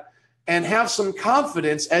get that and have some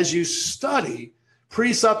confidence as you study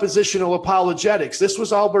presuppositional apologetics. This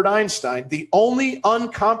was Albert Einstein. The only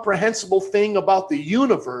incomprehensible thing about the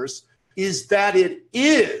universe is that it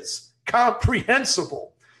is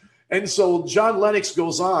comprehensible. And so John Lennox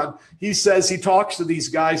goes on. He says, he talks to these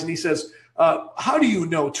guys and he says, how do you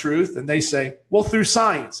know truth? And they say, well, through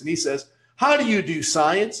science. And he says, how do you do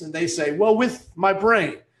science? And they say, well, with my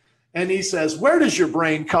brain. And he says, where does your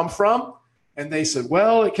brain come from? And they said,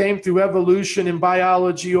 well, it came through evolution and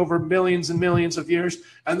biology over millions and millions of years.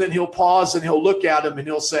 And then he'll pause and he'll look at him and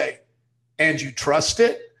he'll say, and you trust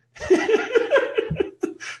it?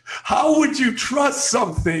 How would you trust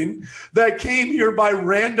something that came here by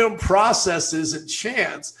random processes and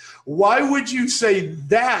chance? Why would you say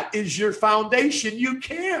that is your foundation? You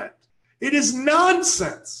can't. It is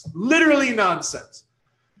nonsense, literally nonsense.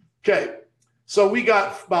 Okay. So we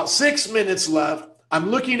got about 6 minutes left. I'm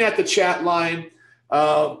looking at the chat line.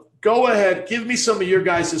 Go ahead. Give me some of your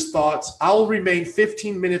guys' thoughts. I'll remain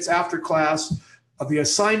 15 minutes after class. The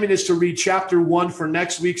assignment is to read chapter 1 for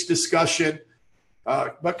next week's discussion.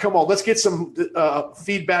 But come on, let's get some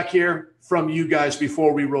feedback here from you guys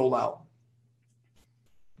before we roll out.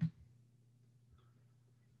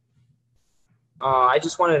 I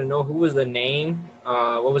just wanted to know who was the name.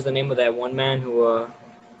 What was the name of that one man who...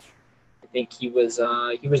 I think he was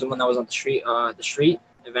the one that was on the street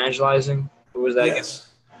evangelizing. Who was that?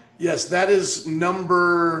 Yes, that is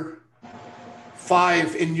number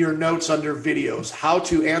 5 in your notes under videos. How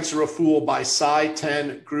to Answer a Fool by Cy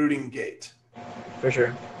 10 Grudingate. For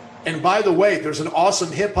sure. And by the way, there's an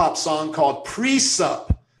awesome hip hop song called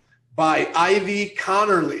Presup by Ivy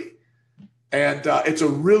Connerly. And it's a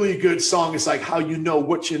really good song. It's like how you know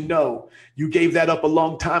what you know. You gave that up a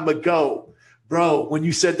long time ago, bro, when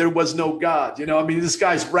you said there was no God. You know, I mean, this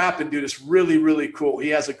guy's rapping, dude. It's really, really cool. He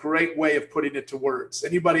has a great way of putting it to words.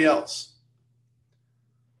 Anybody else?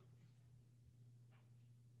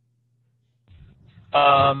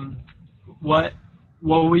 What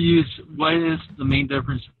is the main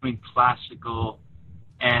difference between classical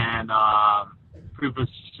and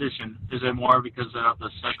presupposition? Is it more because of the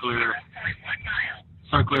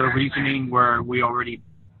circular reasoning where we already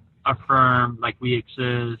affirm, like we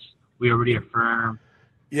exist, we already affirm,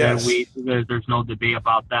 yes, there's no debate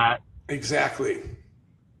about that? Exactly.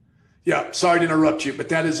 Yeah, sorry to interrupt you, but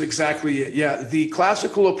that is exactly it. Yeah, the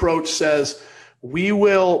classical approach says we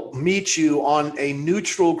will meet you on a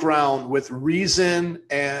neutral ground with reason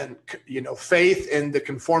and, you know, faith in the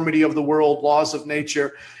conformity of the world, laws of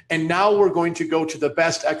nature. And now we're going to go to the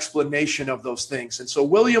best explanation of those things. And so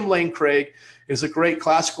William Lane Craig is a great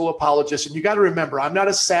classical apologist. And you got to remember, I'm not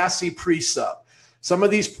a sassy presup. Some of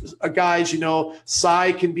these guys, you know,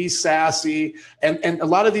 Cy can be sassy, and a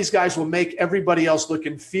lot of these guys will make everybody else look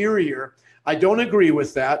inferior. I don't agree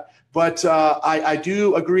with that. But I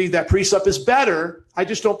do agree that presup is better. I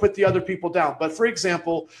just don't put the other people down. But for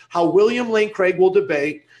example, how William Lane Craig will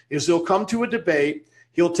debate is he'll come to a debate.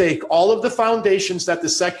 He'll take all of the foundations that the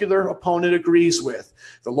secular opponent agrees with,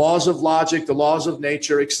 the laws of logic, the laws of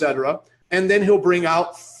nature, etc. And then he'll bring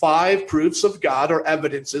out 5 proofs of God or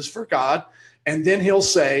evidences for God. And then he'll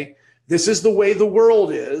say, this is the way the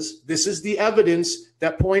world is. This is the evidence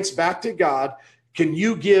that points back to God. Can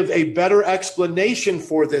you give a better explanation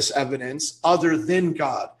for this evidence other than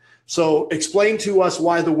God? So explain to us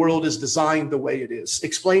why the world is designed the way it is.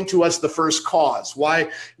 Explain to us the first cause. Why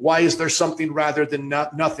is there something rather than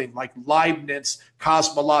nothing? Like Leibniz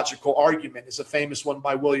cosmological argument is a famous one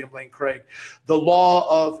by William Lane Craig. The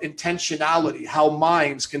law of intentionality, how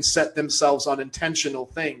minds can set themselves on intentional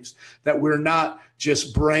things, that we're not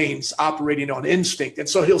just brains operating on instinct. And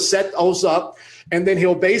so he'll set those up, and then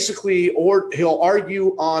he'll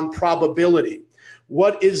argue on probability.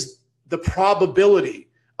 What is the probability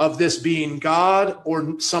of this being God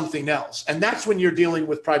or something else? And that's when you're dealing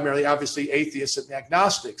with primarily, obviously, atheists and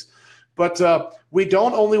agnostics. But we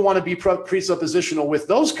don't only want to be presuppositional with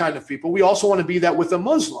those kind of people. We also want to be that with a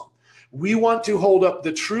Muslim. We want to hold up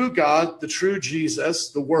the true God, the true Jesus,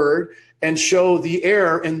 the Word, and show the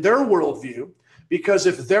error in their worldview. Because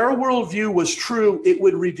if their worldview was true, it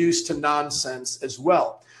would reduce to nonsense as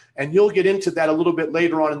well. And you'll get into that a little bit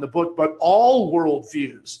later on in the book, but all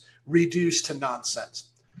worldviews reduce to nonsense.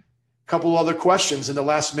 A couple other questions in the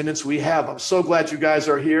last minutes we have. I'm so glad you guys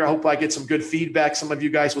are here. I hope I get some good feedback. Some of you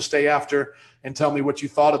guys will stay after and tell me what you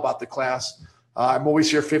thought about the class. I'm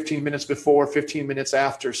always here 15 minutes before, 15 minutes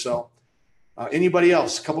after. So anybody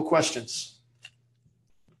else? A couple questions.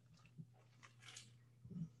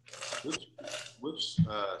 Which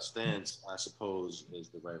stance, I suppose, is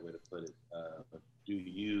the right way to put it? Do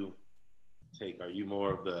you take, are you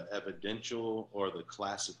more of the evidential or the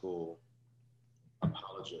classical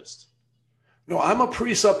apologist? No, I'm a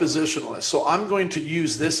presuppositionalist. So I'm going to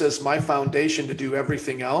use this as my foundation to do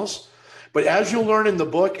everything else. But as you'll learn in the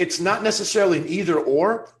book, it's not necessarily an either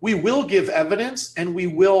or. We will give evidence, and we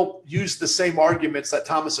will use the same arguments that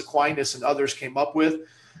Thomas Aquinas and others came up with.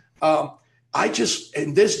 I just,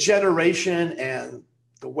 in this generation and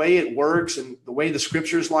the way it works and the way the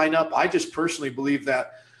scriptures line up, I just personally believe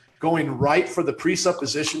that going right for the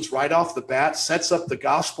presuppositions right off the bat sets up the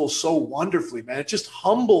gospel so wonderfully, man. It just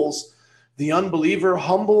humbles the unbeliever,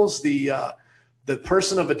 humbles the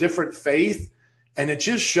person of a different faith, and it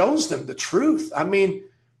just shows them the truth. I mean,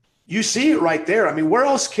 you see it right there. I mean, where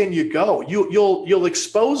else can you go? You'll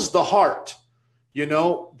expose the heart, you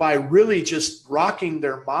know, by really just rocking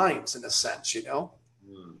their minds in a sense, you know?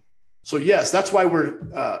 So yes, that's why we're,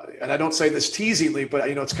 and I don't say this teasingly, but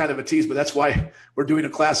you know, it's kind of a tease, but that's why we're doing a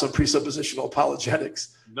class on presuppositional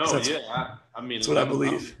apologetics. No, yeah, I mean, that's what I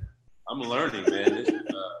believe. I'm learning, man.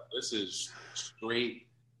 This is straight,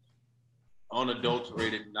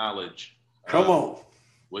 unadulterated knowledge. Come on.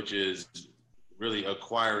 Which is really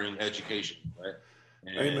acquiring education, right?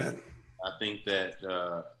 And amen. I think that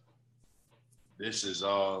this is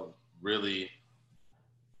all really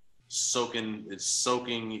soaking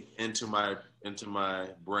into my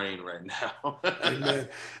brain right now. Amen.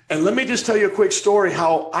 And let me just tell you a quick story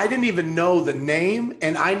how I didn't even know the name,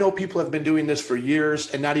 and I know people have been doing this for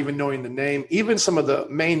years and not even knowing the name. Even some of the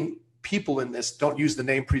main people in this don't use the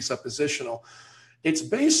name presuppositional. It's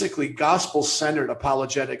basically gospel-centered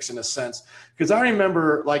apologetics in a sense. Because I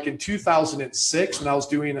remember like in 2006 when I was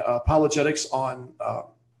doing apologetics on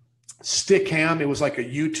Stickam. It was like a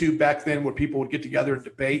YouTube back then where people would get together and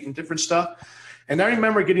debate and different stuff. And I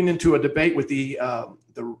remember getting into a debate with the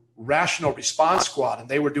Rational Response Squad, and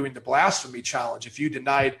they were doing the blasphemy challenge. If you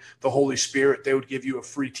denied the Holy Spirit, they would give you a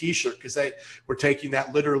free T-shirt because they were taking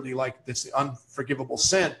that literally like this unforgivable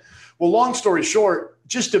sin. Well, long story short,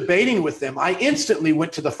 just debating with them, I instantly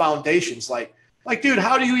went to the foundations like, dude,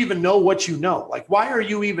 how do you even know what you know? Like, why are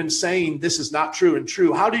you even saying this is not true and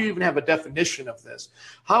true? How do you even have a definition of this?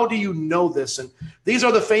 How do you know this? And these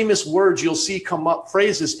are the famous words you'll see come up,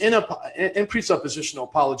 phrases in presuppositional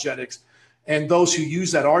apologetics, and those who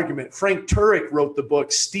use that argument. Frank Turek wrote the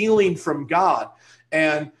book, Stealing from God.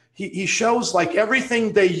 And he shows like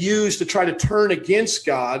everything they use to try to turn against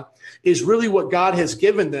God is really what God has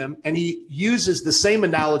given them. And he uses the same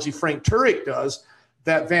analogy Frank Turek does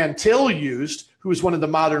that Van Til used, who is one of the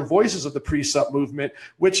modern voices of the Precept movement,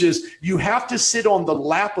 which is you have to sit on the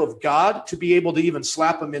lap of God to be able to even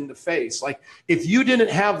slap him in the face. Like if you didn't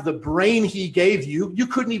have the brain he gave you, you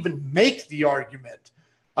couldn't even make the argument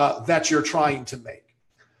that you're trying to make.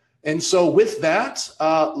 And so with that,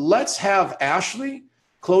 let's have Ashley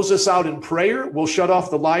close us out in prayer. We'll shut off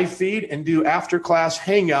the live feed and do after class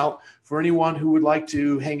hangout for anyone who would like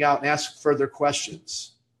to hang out and ask further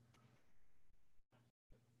questions.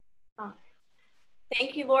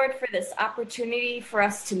 Thank you, Lord, for this opportunity for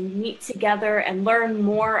us to meet together and learn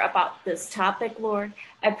more about this topic, Lord.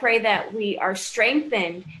 I pray that we are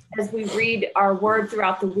strengthened as we read our word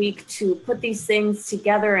throughout the week to put these things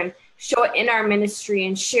together and show it in our ministry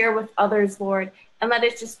and share with others, Lord. And let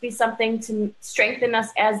it just be something to strengthen us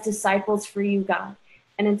as disciples for you, God.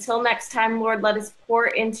 And until next time, Lord, let us pour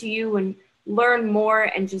into you and learn more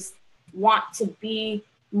and just want to be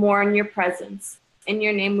more in your presence. In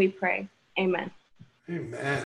your name we pray. Amen. Amen.